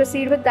can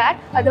proceed with that.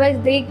 Otherwise,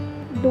 they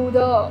do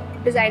the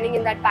designing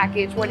in that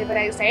package, whatever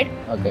I said.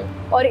 Okay.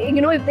 Or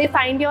if they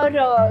find your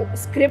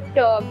script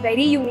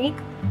very unique,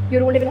 you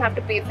don't even have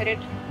to pay for it.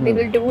 They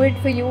will do it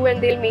for you, and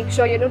they'll make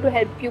sure to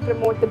help you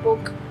promote the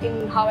book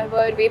in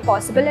however way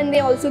possible. And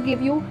they also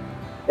give you.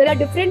 There are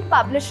different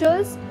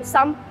publishers.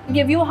 Some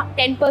give you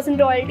 10%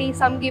 royalty.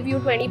 Some give you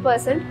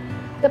 20%.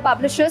 The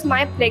publishers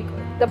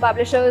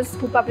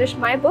who published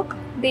my book,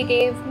 they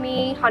gave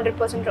me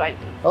 100%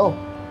 royalty. Oh.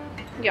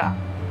 Yeah.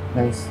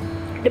 Nice.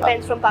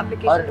 Depends from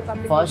publication to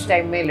publication. First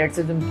time में let's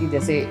assume कि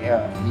जैसे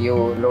you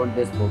load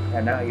this book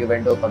है ना, you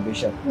went to a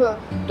publisher.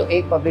 तो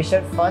एक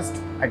publisher first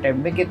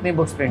attempt में कितने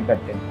books print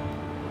करते हैं?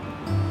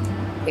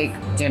 एक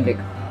generic.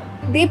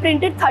 They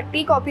printed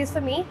 30 copies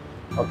for me.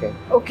 Okay.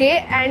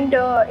 Okay, and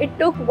it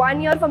took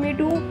 1 year for me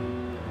to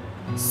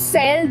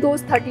sell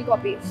those 30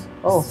 copies.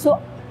 Oh. So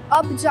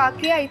अब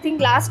जाके I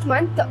think last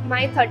month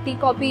my 30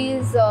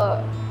 copies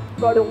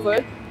got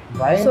over.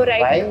 Why? So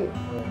right. Why?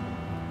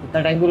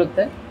 इतना time क्यों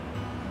लगता है?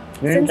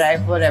 You didn't try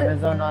for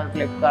Amazon or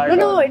Flipkart?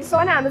 No, it's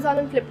on Amazon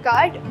and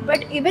Flipkart. But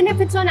even if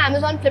it's on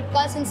Amazon,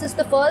 Flipkart, since it's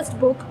the first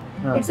book,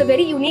 it's a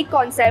very unique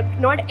concept.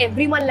 Not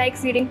everyone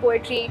likes reading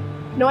poetry.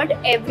 Not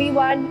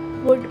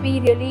everyone would be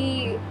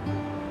really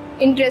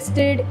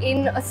interested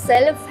in a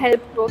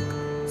self-help book.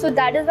 So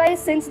that is why,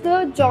 since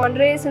the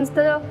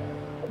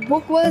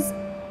book was,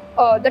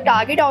 the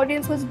target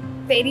audience was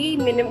very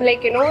minimal,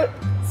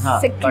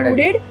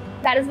 secluded.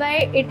 That is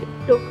why it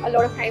took a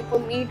lot of time for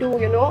me to,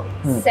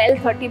 sell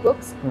 30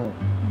 books.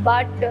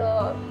 But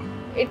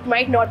it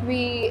might not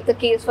be the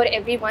case for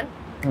everyone.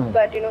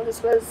 But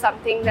this was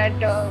something that.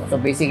 So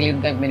basically,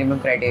 उनका minimum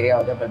criteria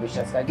होता है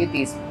publishers का कि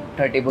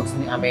 30 books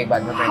हमें एक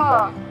बार में print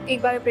हाँ,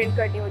 एक बार में print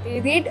करनी होती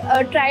है. They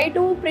try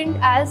to print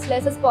as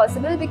less as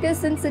possible because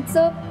since it's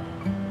a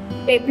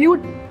debut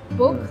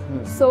book,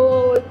 so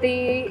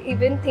they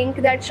even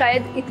think that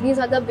शायद इतनी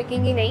ज़्यादा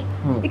बिकेंगी नहीं.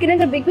 लेकिन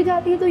अगर बिक भी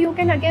जाती है तो you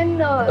can again.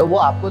 तो वो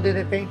आपको दे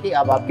देते हैं कि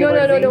अब आपके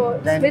No.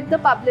 With the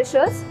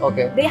publishers,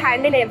 okay. They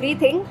handle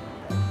everything.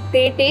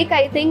 They take,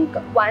 I think,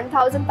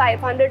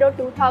 1,500 or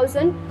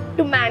 2,000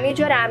 to manage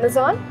your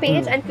Amazon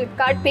page and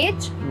Flipkart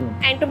page,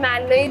 and to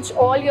manage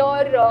all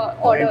your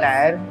orders.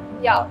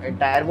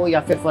 Entire वो या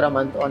फिर for a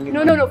month only?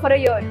 No, for a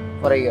year.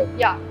 For a year.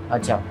 Yeah.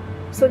 अच्छा.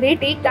 So they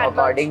take that.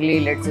 Accordingly,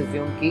 let's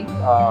assume कि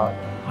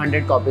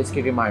 100 copies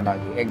की demand आ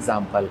गई,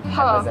 example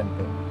Amazon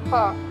पे.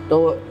 हाँ. तो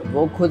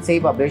वो खुद से ही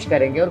पब्लिश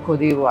करेंगे और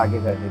खुद ही वो आगे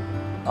कर देंगे.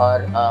 और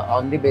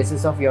on the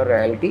basis of your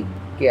royalty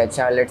कि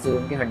अच्छा let's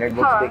assume कि 100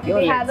 books देखिए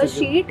और they have a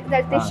sheet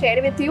that they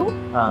share with you.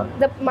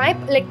 My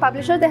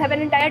publishers, they have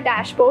an entire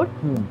dashboard.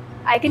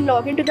 I can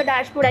log into the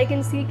dashboard. I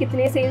can see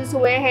कितने sales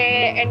हुए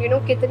हैं and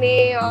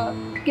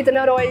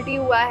कितना royalty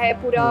हुआ है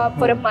पूरा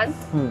for a month.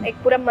 Like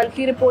पूरा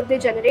monthly report they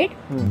generate,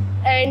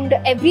 and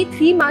every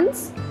 3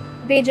 months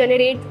they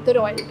generate the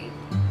royalty.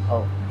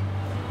 Oh.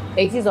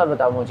 एक चीज़ और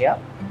बताओ मुझे आप.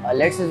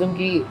 Let's assume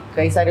कि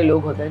कई सारे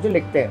लोग होते हैं जो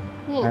लिखते हैं,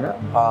 है ना?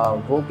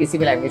 वो किसी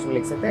भी लैंग्वेज में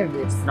लिख सकते हैं.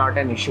 It's not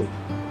an issue.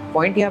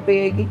 Point यहाँ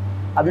पे है कि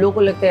अब लोगों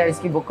को लगता है यार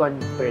इसकी बुक कौन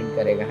प्रिंट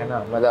करेगा, है ना?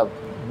 मतलब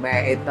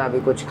मैं इतना भी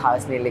कुछ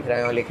खास नहीं लिख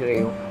रही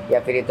हूँ या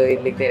फिर ये तो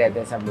लिखते रहते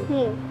हैं सब लोग.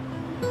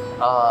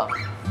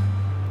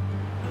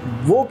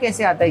 वो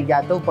कैसे आता है?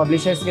 या तो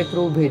पब्लिशर्स के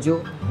थ्रू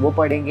भेजो, वो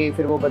पढ़ेंगे,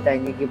 फिर वो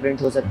बताएंगे कि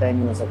प्रिंट हो सकता है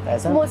नहीं हो सकता,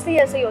 ऐसा मोस्टली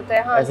ऐसे ही होता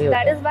है. हाँ,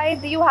 that is why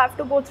you have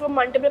to go through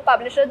multiple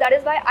publishers. That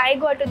is why I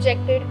got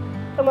rejected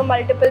from a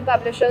multiple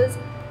publishers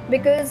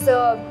because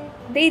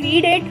they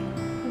read it,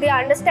 they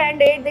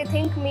understand it, they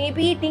think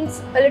maybe it needs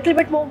a little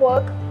bit more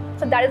work,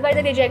 so that is why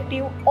they reject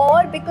you, or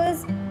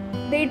because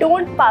they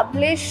don't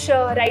publish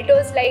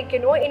writers like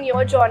in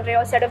your genre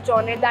or set of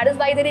genre, that is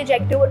why they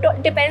reject you. It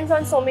depends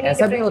on so many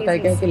ऐसा different भी होता है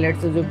क्या reasons. कि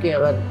let's assume कि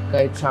अगर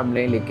कई शाम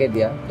ने लिख के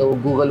दिया तो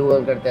गूगल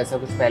करते हैं, ऐसा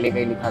कुछ पहले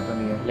कहीं लिखा तो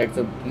नहीं है? लेट्स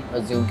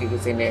अज्यूम कि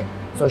किसी ने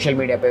सोशल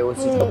मीडिया पे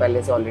उस चीज़ को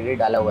पहले से ऑलरेडी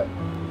डाला हुआ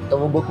है, तो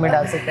वो बुक में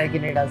डाल सकता है कि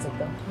नहीं डाल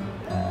सकता?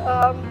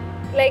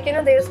 Like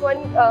there's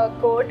one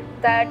quote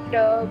that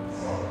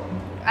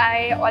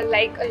I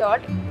like a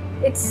lot.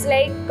 It's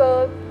like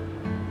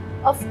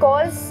of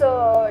course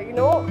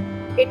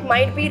it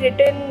might be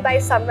written by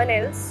someone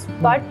else,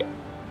 but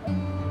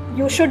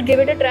you should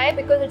give it a try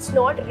because it's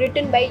not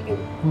written by you.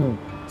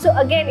 So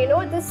again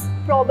this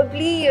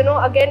probably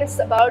again it's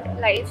about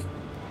life.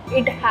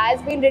 It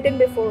has been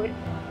written before,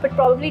 but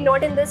probably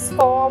not in this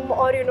form,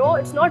 or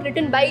it's not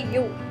written by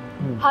you.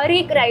 हर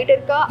एक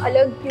writer का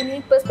अलग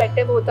unique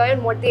perspective होता है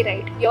on what they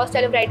write. Your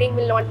style of writing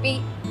will not be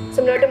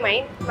similar to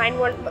mine. Mine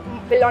will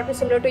not be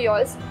similar to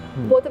yours.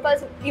 Both of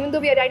us, even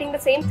though we are writing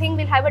the same thing,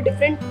 will have a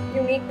different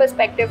unique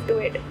perspective to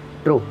it.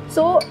 True.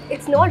 So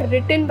it's not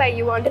written by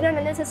you. Until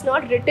and unless it's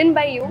not written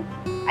by you,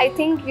 I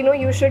think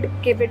you should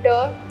give it a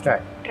try.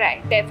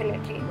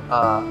 Definitely.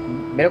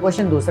 मेरा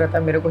question दूसरा था.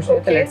 मेरा question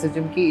था let's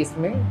assume कि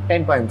इसमें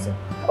 10 poems है.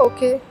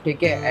 Okay.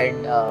 ठीक है.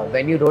 And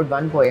when you wrote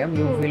one poem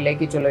you feel like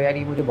कि चलो यार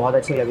ये मुझे बहुत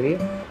अच्छी लग रही है,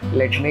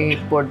 let me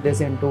put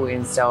this into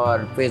Insta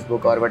और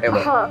फेसबुक और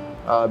व्हाटएवर,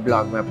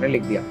 ब्लॉग में अपने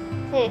लिख दिया.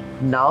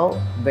 Now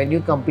when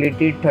you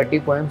completed 30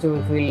 poems you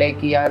feel like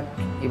कि यार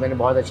ये मैंने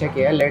बहुत अच्छा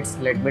किया,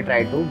 let me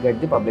try to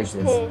get the publish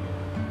this.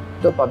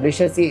 तो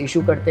पब्लिशर्स ये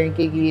इशू करते हैं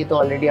कि ये तो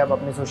ऑलरेडी आप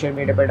अपने सोशल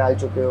मीडिया पर डाल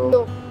चुके हो? No.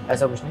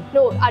 ऐसा कुछ नहीं?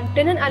 No,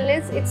 until and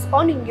unless it's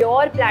on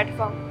your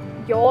platform,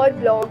 your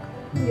blog,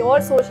 your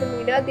social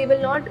media, they will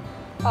not.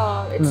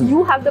 It's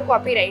you have the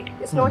copyright.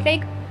 It's not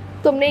like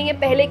तुमने ये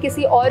पहले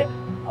किसी और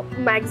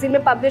मैगजीन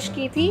में पब्लिश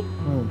की थी,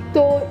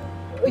 तो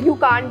you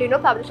can't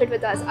publish it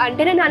with us.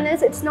 Until and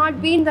unless it's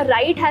not been, the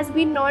right has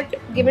been not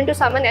given to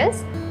someone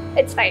else,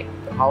 it's fine.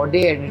 How do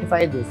you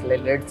identify this?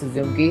 Let's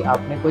assume कि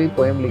आपने कोई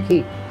poem लिखी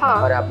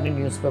और आपने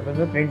newspaper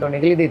में print होने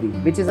के लिए दे दी,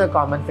 which is a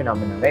common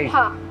phenomenon, right?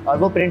 और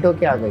वो प्रिंट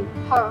होके आ गई.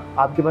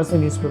 आपके पास वो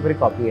न्यूज़पेपर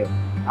कॉपी है,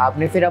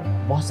 आपने फिर अब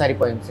बहुत सारी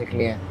पोएम्स लिख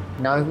ली हैं.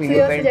 Now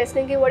you are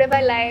suggesting कि what if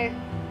I lie?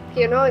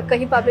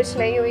 कहीं पब्लिश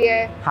नहीं हुई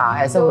है.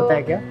 हाँ, ऐसा होता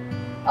है क्या?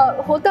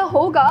 होता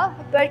होगा,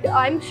 but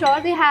I'm sure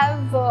they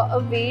have a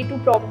way to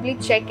probably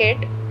check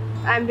it.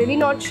 I'm really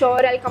not sure.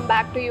 I'll come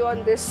back to you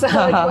on this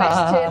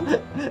question.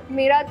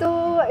 मेरा तो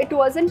it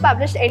wasn't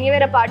published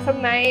anywhere apart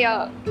from my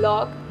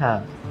blog.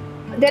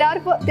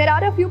 There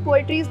are a few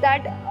poetries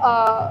that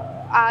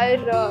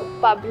are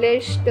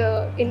published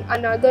in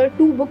another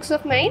 2 books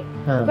of mine,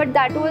 but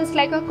that was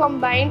like a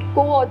combined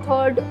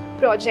co-authored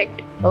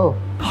project. Oh,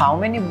 how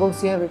many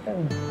books you have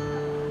written?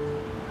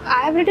 I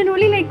have written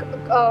only like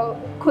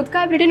खुद का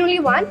I've written only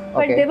one,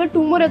 but there were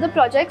 2 more other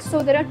projects, so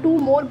there are 2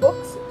 more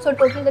books. So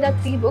total there are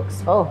 3 books.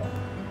 Oh.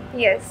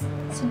 Yes.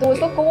 So those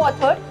were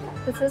co-authored.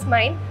 This is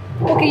mine.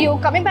 Okay,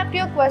 coming back to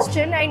your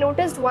question, I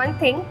noticed one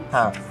thing.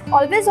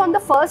 Always on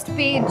the first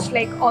page,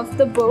 like of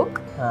the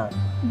book,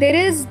 there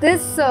is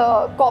this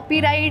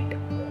copyright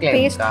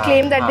based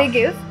claim that they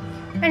give,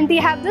 and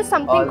they have this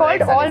something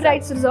called all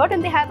rights reserved,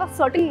 and they have a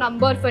certain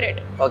number for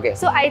it. Okay.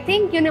 So I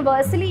think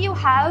universally you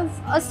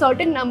have a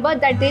certain number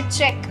that they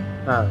check.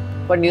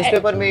 But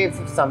newspaper में if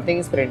something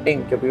is printing,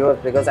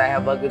 because I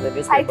have worked with the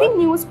newspaper. I think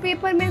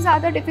newspaper में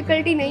ज़्यादा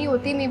difficulty नहीं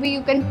होती. Maybe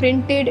you can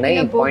print it in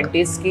a book. Point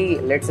is कि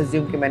let's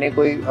assume कि मैंने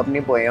कोई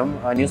अपनी poem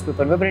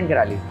newspaper में print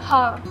करा ली.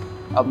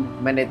 अब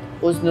मैंने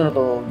उस दिनों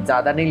तो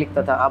ज़्यादा नहीं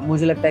लिखता था. अब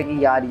मुझे लगता है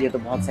कि यार ये तो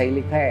बहुत सही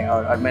लिखा है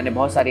और मैंने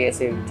बहुत सारी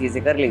ऐसे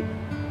चीज़ें कर ली.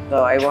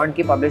 तो I want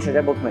कि publish हो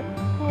जाए book में.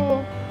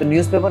 तो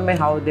newspaper में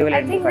how they will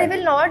identify? I think they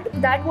will not.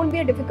 That won't be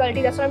a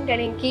difficulty. That's what I'm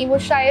telling. कि वो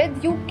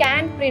शायद you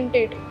can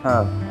print it.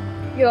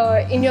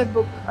 In your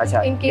book.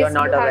 अच्छा, in case you're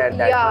not aware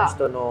that much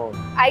to know.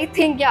 I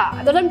think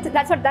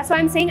that's why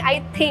I'm saying I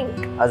think.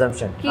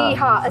 Assumption. कि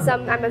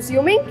I'm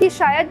assuming कि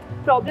शायद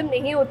problem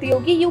नहीं होती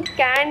होगी. You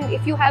can,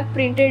 if you have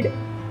printed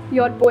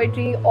your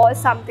poetry or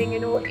something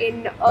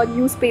in a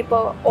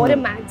newspaper or a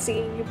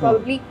magazine, you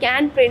probably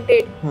can print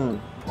it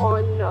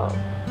on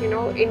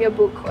in your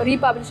book or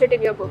republish it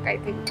in your book. I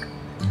think.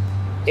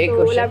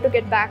 So we'll have to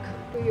get back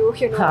to you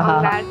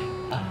on that.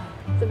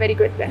 It's a very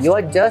good question. You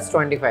are just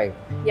 25.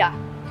 Yeah.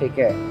 ठीक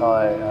है.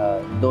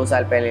 और 2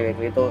 साल पहले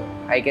लिखी तो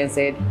I can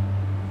say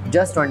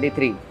just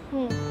 23.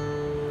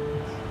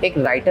 एक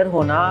writer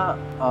होना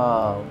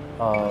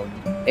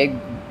एक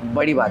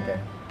बड़ी बात है,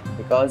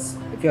 because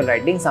if you are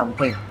writing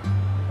something,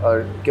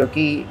 और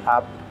क्योंकि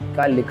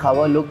आपका लिखा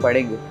हुआ लोग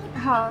पढ़ेंगे,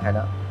 है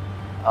ना,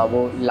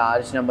 वो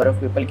लार्ज नंबर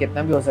ऑफ पीपल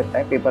कितना भी हो सकता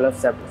है, people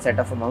of set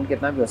of amount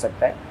कितना भी हो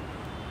सकता है,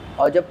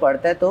 और जब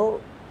पढ़ता है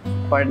तो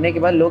पढ़ने के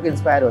बाद लोग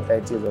इंस्पायर होता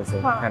है चीज़ों से,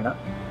 हाँ. है ना?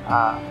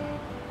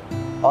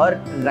 और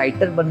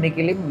राइटर बनने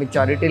के लिए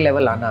मैच्योरिटी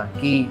लेवल आना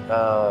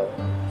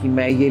कि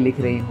मैं ये लिख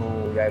रही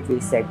हूँ या फिर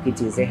इस टाइप की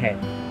चीज़ें हैं,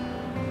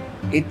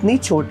 इतनी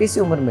छोटी सी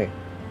उम्र में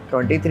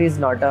 23 इज़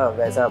नॉट अ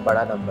वैसा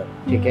बड़ा नंबर,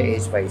 ठीक है,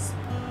 एज वाइज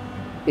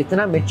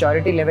इतना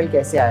मैच्योरिटी लेवल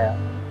कैसे आया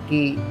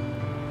कि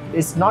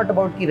इट्स नॉट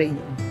अबाउट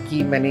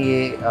कि मैंने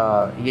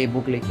ये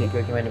बुक लिखी है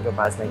क्योंकि मैंने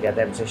विपासना किया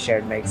था, मुझे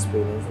शेयर माई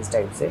एक्सपीरियंस इस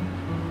टाइप से,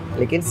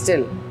 लेकिन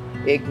स्टिल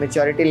एक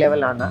मैच्योरिटी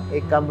लेवल आना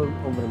एक कम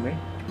उम्र में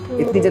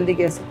इतनी जल्दी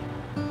कैसे?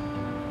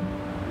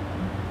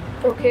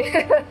 Okay.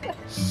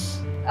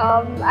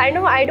 I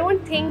know. I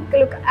don't think.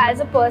 Look, as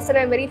a person,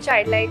 I'm very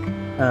childlike.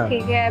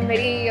 ठीक है, I'm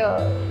very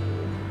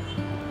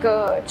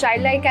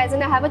childlike, as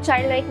in I have a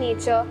childlike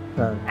nature.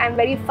 I'm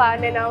very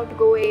fun and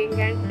outgoing,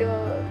 and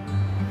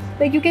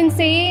like you can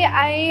say,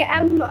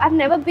 I've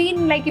never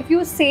been like, if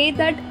you say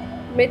that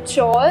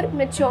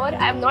mature.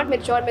 I'm not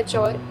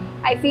mature.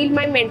 I feel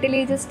my mental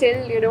age is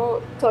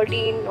still,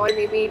 13 or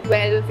maybe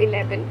 12,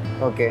 11.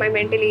 Okay. My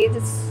mental age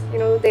is,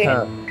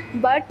 there.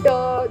 But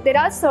there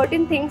are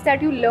certain things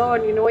that you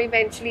learn,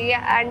 eventually,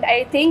 and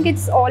I think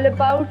it's all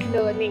about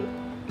learning.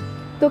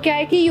 तो क्या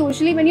है कि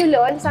usually when you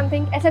learn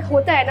something, ऐसा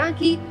होता है ना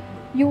कि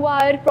you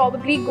are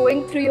probably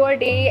going through your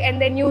day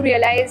and then you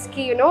realize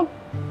कि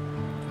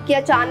कि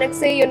अचानक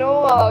से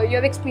you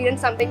have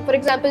experienced something. For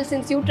example,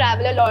 since you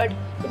travel a lot,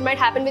 it might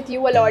happen with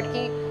you a lot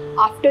कि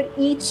after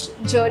each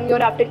journey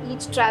or after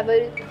each travel,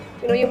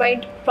 you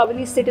might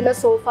probably sit in a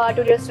sofa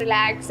to just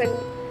relax, and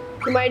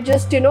you might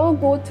just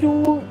go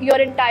through your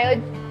entire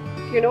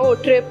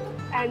trip,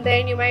 and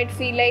then you might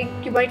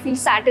feel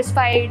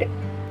satisfied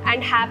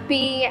and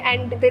happy,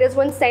 and there is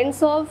one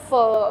sense of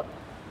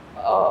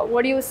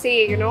what do you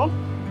say,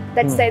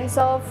 that sense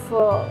of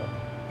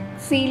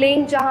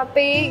feeling जहाँ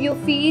पे you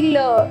feel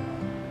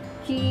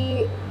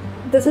कि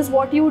this is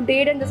what you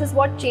did and this is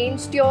what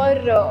changed your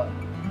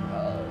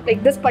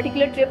like this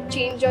particular trip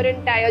changed your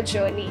entire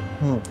journey.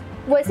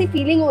 वो ऐसी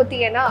feeling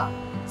होती है ना.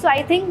 So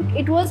I think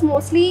it was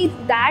mostly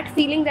that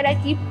feeling that I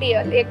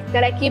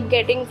keep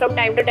getting from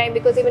time to time,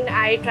 because even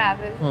I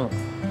travel.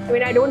 I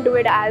mean, I don't do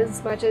it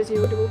as much as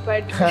you do,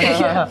 but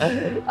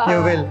you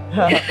will.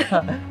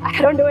 I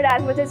don't do it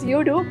as much as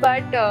you do,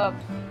 but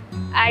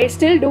I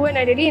still do, and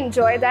I really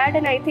enjoy that.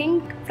 And I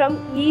think from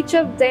each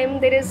of them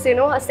there is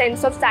a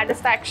sense of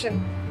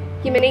satisfaction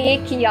कि मैंने ये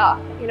किया.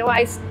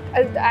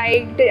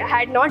 I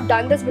had not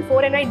done this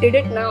before and I did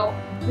it now,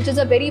 which is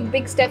a very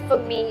big step for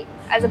me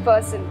as a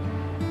person.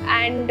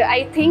 And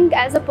I think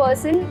as a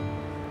person,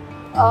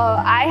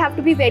 I have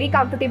to be very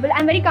comfortable.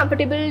 I'm very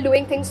comfortable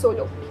doing things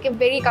solo.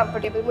 Very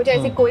comfortable. मुझे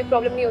ऐसी कोई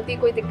problem नहीं होती,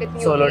 कोई दिक्कत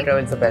नहीं होती. Solo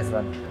travel is the best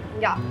one.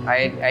 Yeah.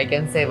 I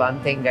can say one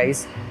thing,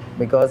 guys,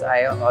 because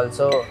I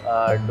also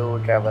do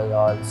travel.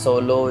 Or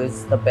solo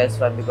is the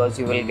best one because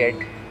you will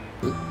get.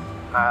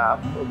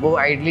 वो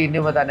आइडली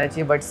नहीं बताना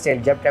चाहिए, but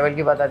still जब travel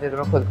की बात आती है तो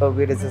मैं खुद को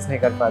भी resist नहीं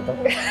कर पाता.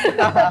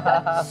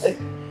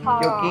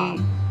 क्योंकि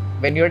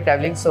when you are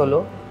traveling solo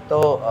तो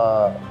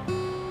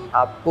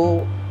आपको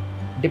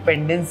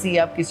डिपेंडेंसी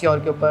आप किसी और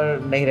के ऊपर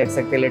नहीं रख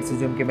सकते. लेट्स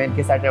अज्यूम कि मैं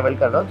इनके साथ ट्रैवल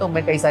कर रहा हूँ तो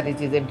मैं कई सारी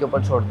चीज़ें इनके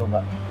ऊपर छोड़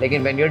दूंगा.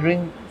 लेकिन when you are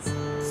doing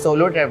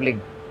solo travelling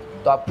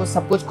तो आपको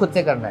सब कुछ खुद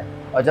से करना है,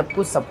 और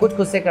जब सब कुछ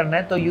खुद से करना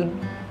है तो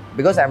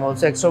because I am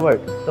also extrovert,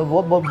 तो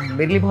वो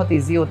मेरे लिए बहुत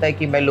ईजी होता है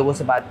कि मैं लोगों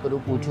से बात करूँ,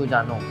 पूछूँ,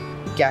 जानूँ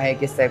क्या है,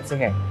 किस टाइप से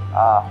है.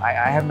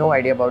 I have no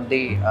idea about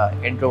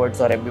the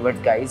introverts और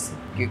एम्बिवर्ट्स गाइज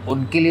कि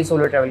उनके लिए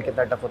सोलो ट्रैवल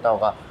कितना टफ होता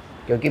होगा.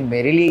 क्योंकि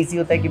मेरे लिए ईजी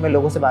होता है कि मैं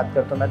लोगों से बात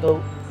करता हूँ. मैं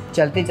तो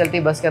चलती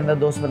बस के अंदर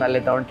दोस्त बना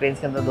लेता हूँ, ट्रेन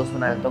के अंदर दोस्त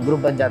बना लेता हूँ, ग्रुप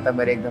बन जाता है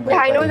मेरे एकदम.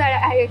 I know that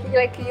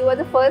like you were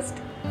the first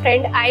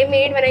friend I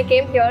made when I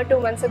came here 2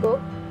 months ago.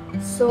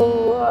 So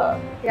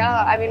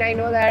yeah, I mean I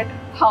know that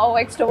how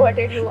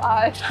extroverted you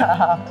are.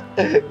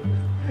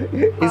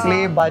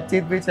 इसलिए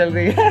बातचीत भी चल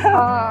रही है.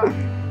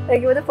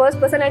 Like you were the first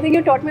person. I think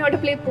you taught me how to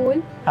play pool.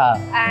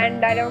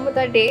 And I remember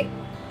that day.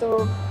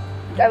 So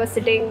I was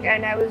sitting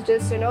and I was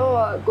just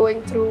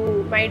going through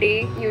my day.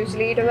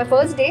 Usually it was my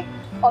first day.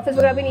 Office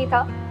वगैरह भी नहीं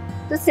था.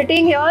 So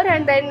sitting here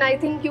and then I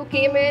think you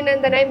came in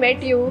and then I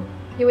met you.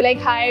 You were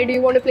like, hi, do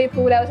you want to play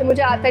pool? I was like,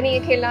 मुझे आता नहीं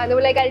है खेलना. They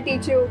were like, I'll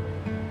teach you.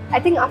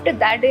 I think after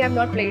that day I've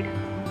not played.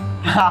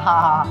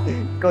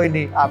 कोई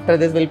नहीं. After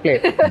this we'll play.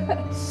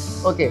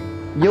 Okay.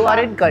 You are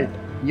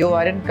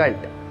in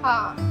cult.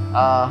 हाँ.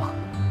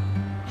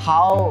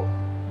 How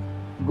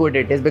good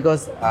it is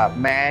because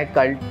मैं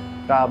cult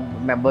का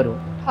member हूँ.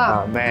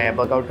 हाँ. मैं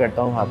workout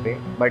करता हूँ वहाँ पे.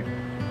 But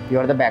you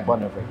are the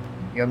backbone of it.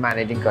 You're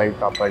managing cult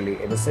properly.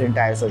 It's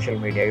entire social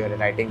media. You're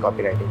writing,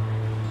 copywriting.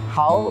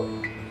 How?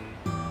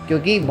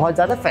 क्योंकि बहुत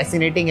ज़्यादा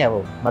fascinating है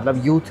वो.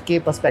 मतलब youth के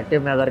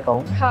perspective में अगर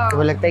कहूँ तो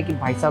वो लगता है कि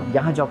भाई साहब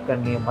यहाँ job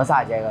करनी है, मज़ा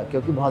आ जाएगा.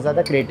 क्योंकि बहुत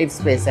ज़्यादा creative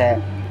space है.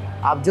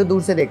 आप जो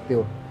दूर से देखते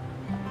हो.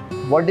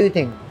 What do you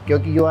think?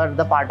 क्योंकि you are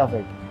the part of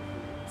it.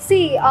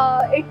 See,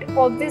 it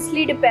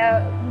obviously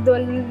depends.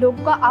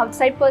 लोगों का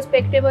outside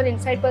perspective और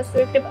inside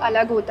perspective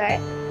अलग होता है.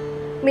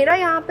 मेरा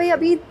यहाँ पे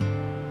अभी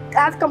I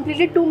have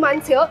completed 2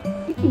 months here.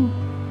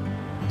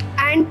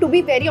 And to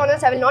be very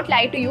honest, I will not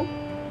lie to you.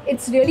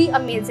 It's really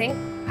amazing.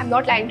 I'm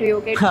not lying to you,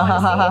 okay?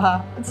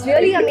 Honestly. It's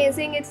really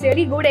amazing. It's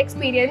really good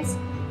experience.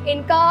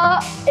 इनका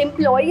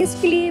employees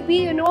के लिए भी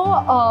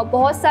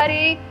बहुत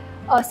सारे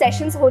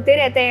sessions होते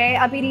रहते हैं.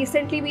 अभी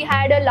recently we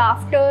had a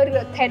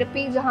laughter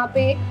therapy जहाँ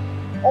पे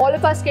all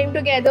of us came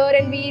together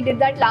and we did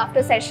that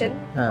laughter session.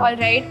 All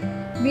right.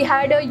 We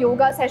had a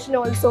yoga session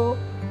also.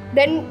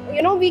 Then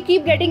we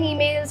keep getting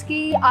emails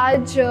कि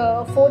आज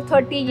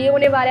 4:30 ये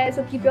होने वाला है,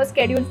 so keep your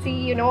schedule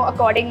free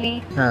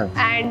accordingly.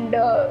 And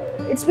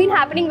it's been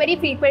happening very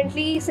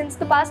frequently since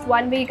the past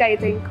 1 week, I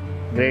think.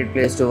 Great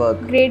place to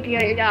work. Great,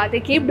 yeah. They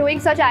keep doing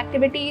such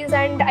activities,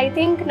 and I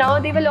think now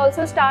they will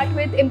also start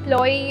with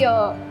employee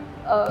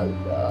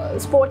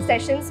sports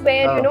sessions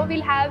where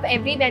we'll have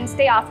every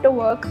Wednesday after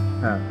work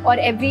or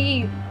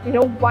every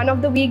one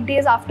of the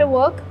weekdays after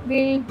work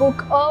we'll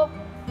book a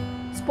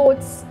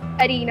sports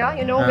arena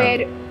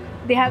where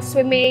they have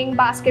swimming,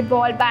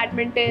 basketball,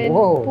 badminton,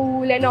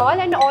 pool and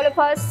all of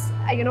us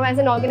as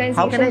an organization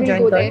how can I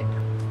join go there?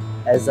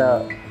 As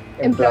a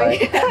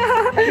employee.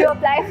 You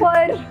apply for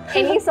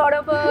any sort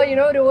of a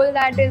role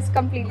that is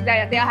complete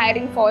that they are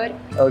hiring for.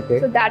 Okay.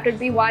 So that would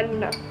be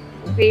one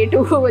way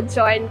to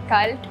join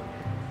cult.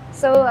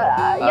 So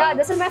yeah,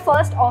 this is my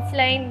first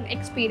offline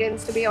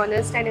experience, to be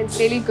honest, and it's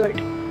really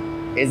good.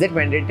 Is it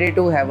mandatory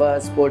to have a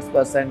sports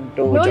person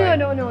to join?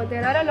 No.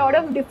 There are a lot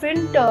of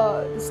different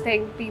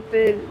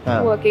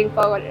people working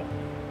for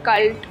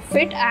cult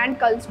fit and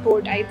cult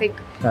sport, I think.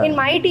 In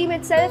my team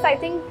itself, I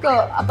think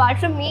apart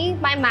from me,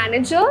 my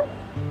manager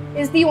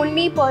is the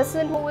only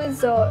person who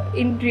is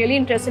really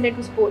interested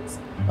in sports.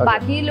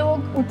 बाकी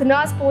लोग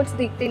उतना sports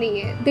देखते नहीं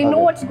हैं. They know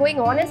what's going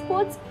on in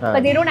sports,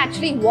 but they don't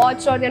actually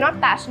watch or they're not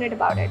passionate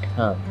about it.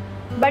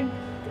 But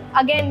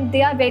again,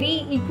 they are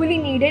very equally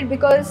needed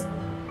because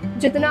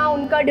जितना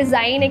उनका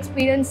design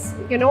experience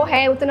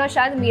है उतना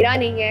शायद मेरा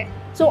नहीं है.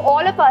 So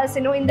all of us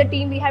in the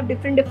team we have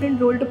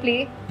different role to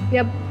play. We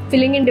are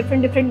filling in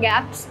different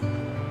gaps.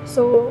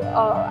 So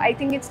I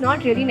think it's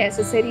not really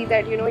necessary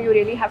that you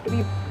really have to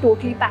be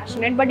totally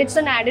passionate, but it's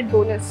an added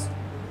bonus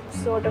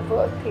sort of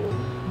a thing.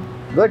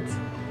 Good.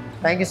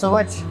 Thank you so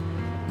much.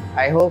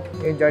 I hope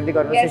you enjoyed the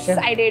conversation.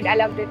 Yes, I did. I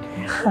loved it.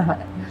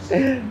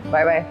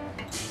 Bye bye.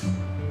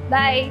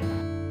 Bye.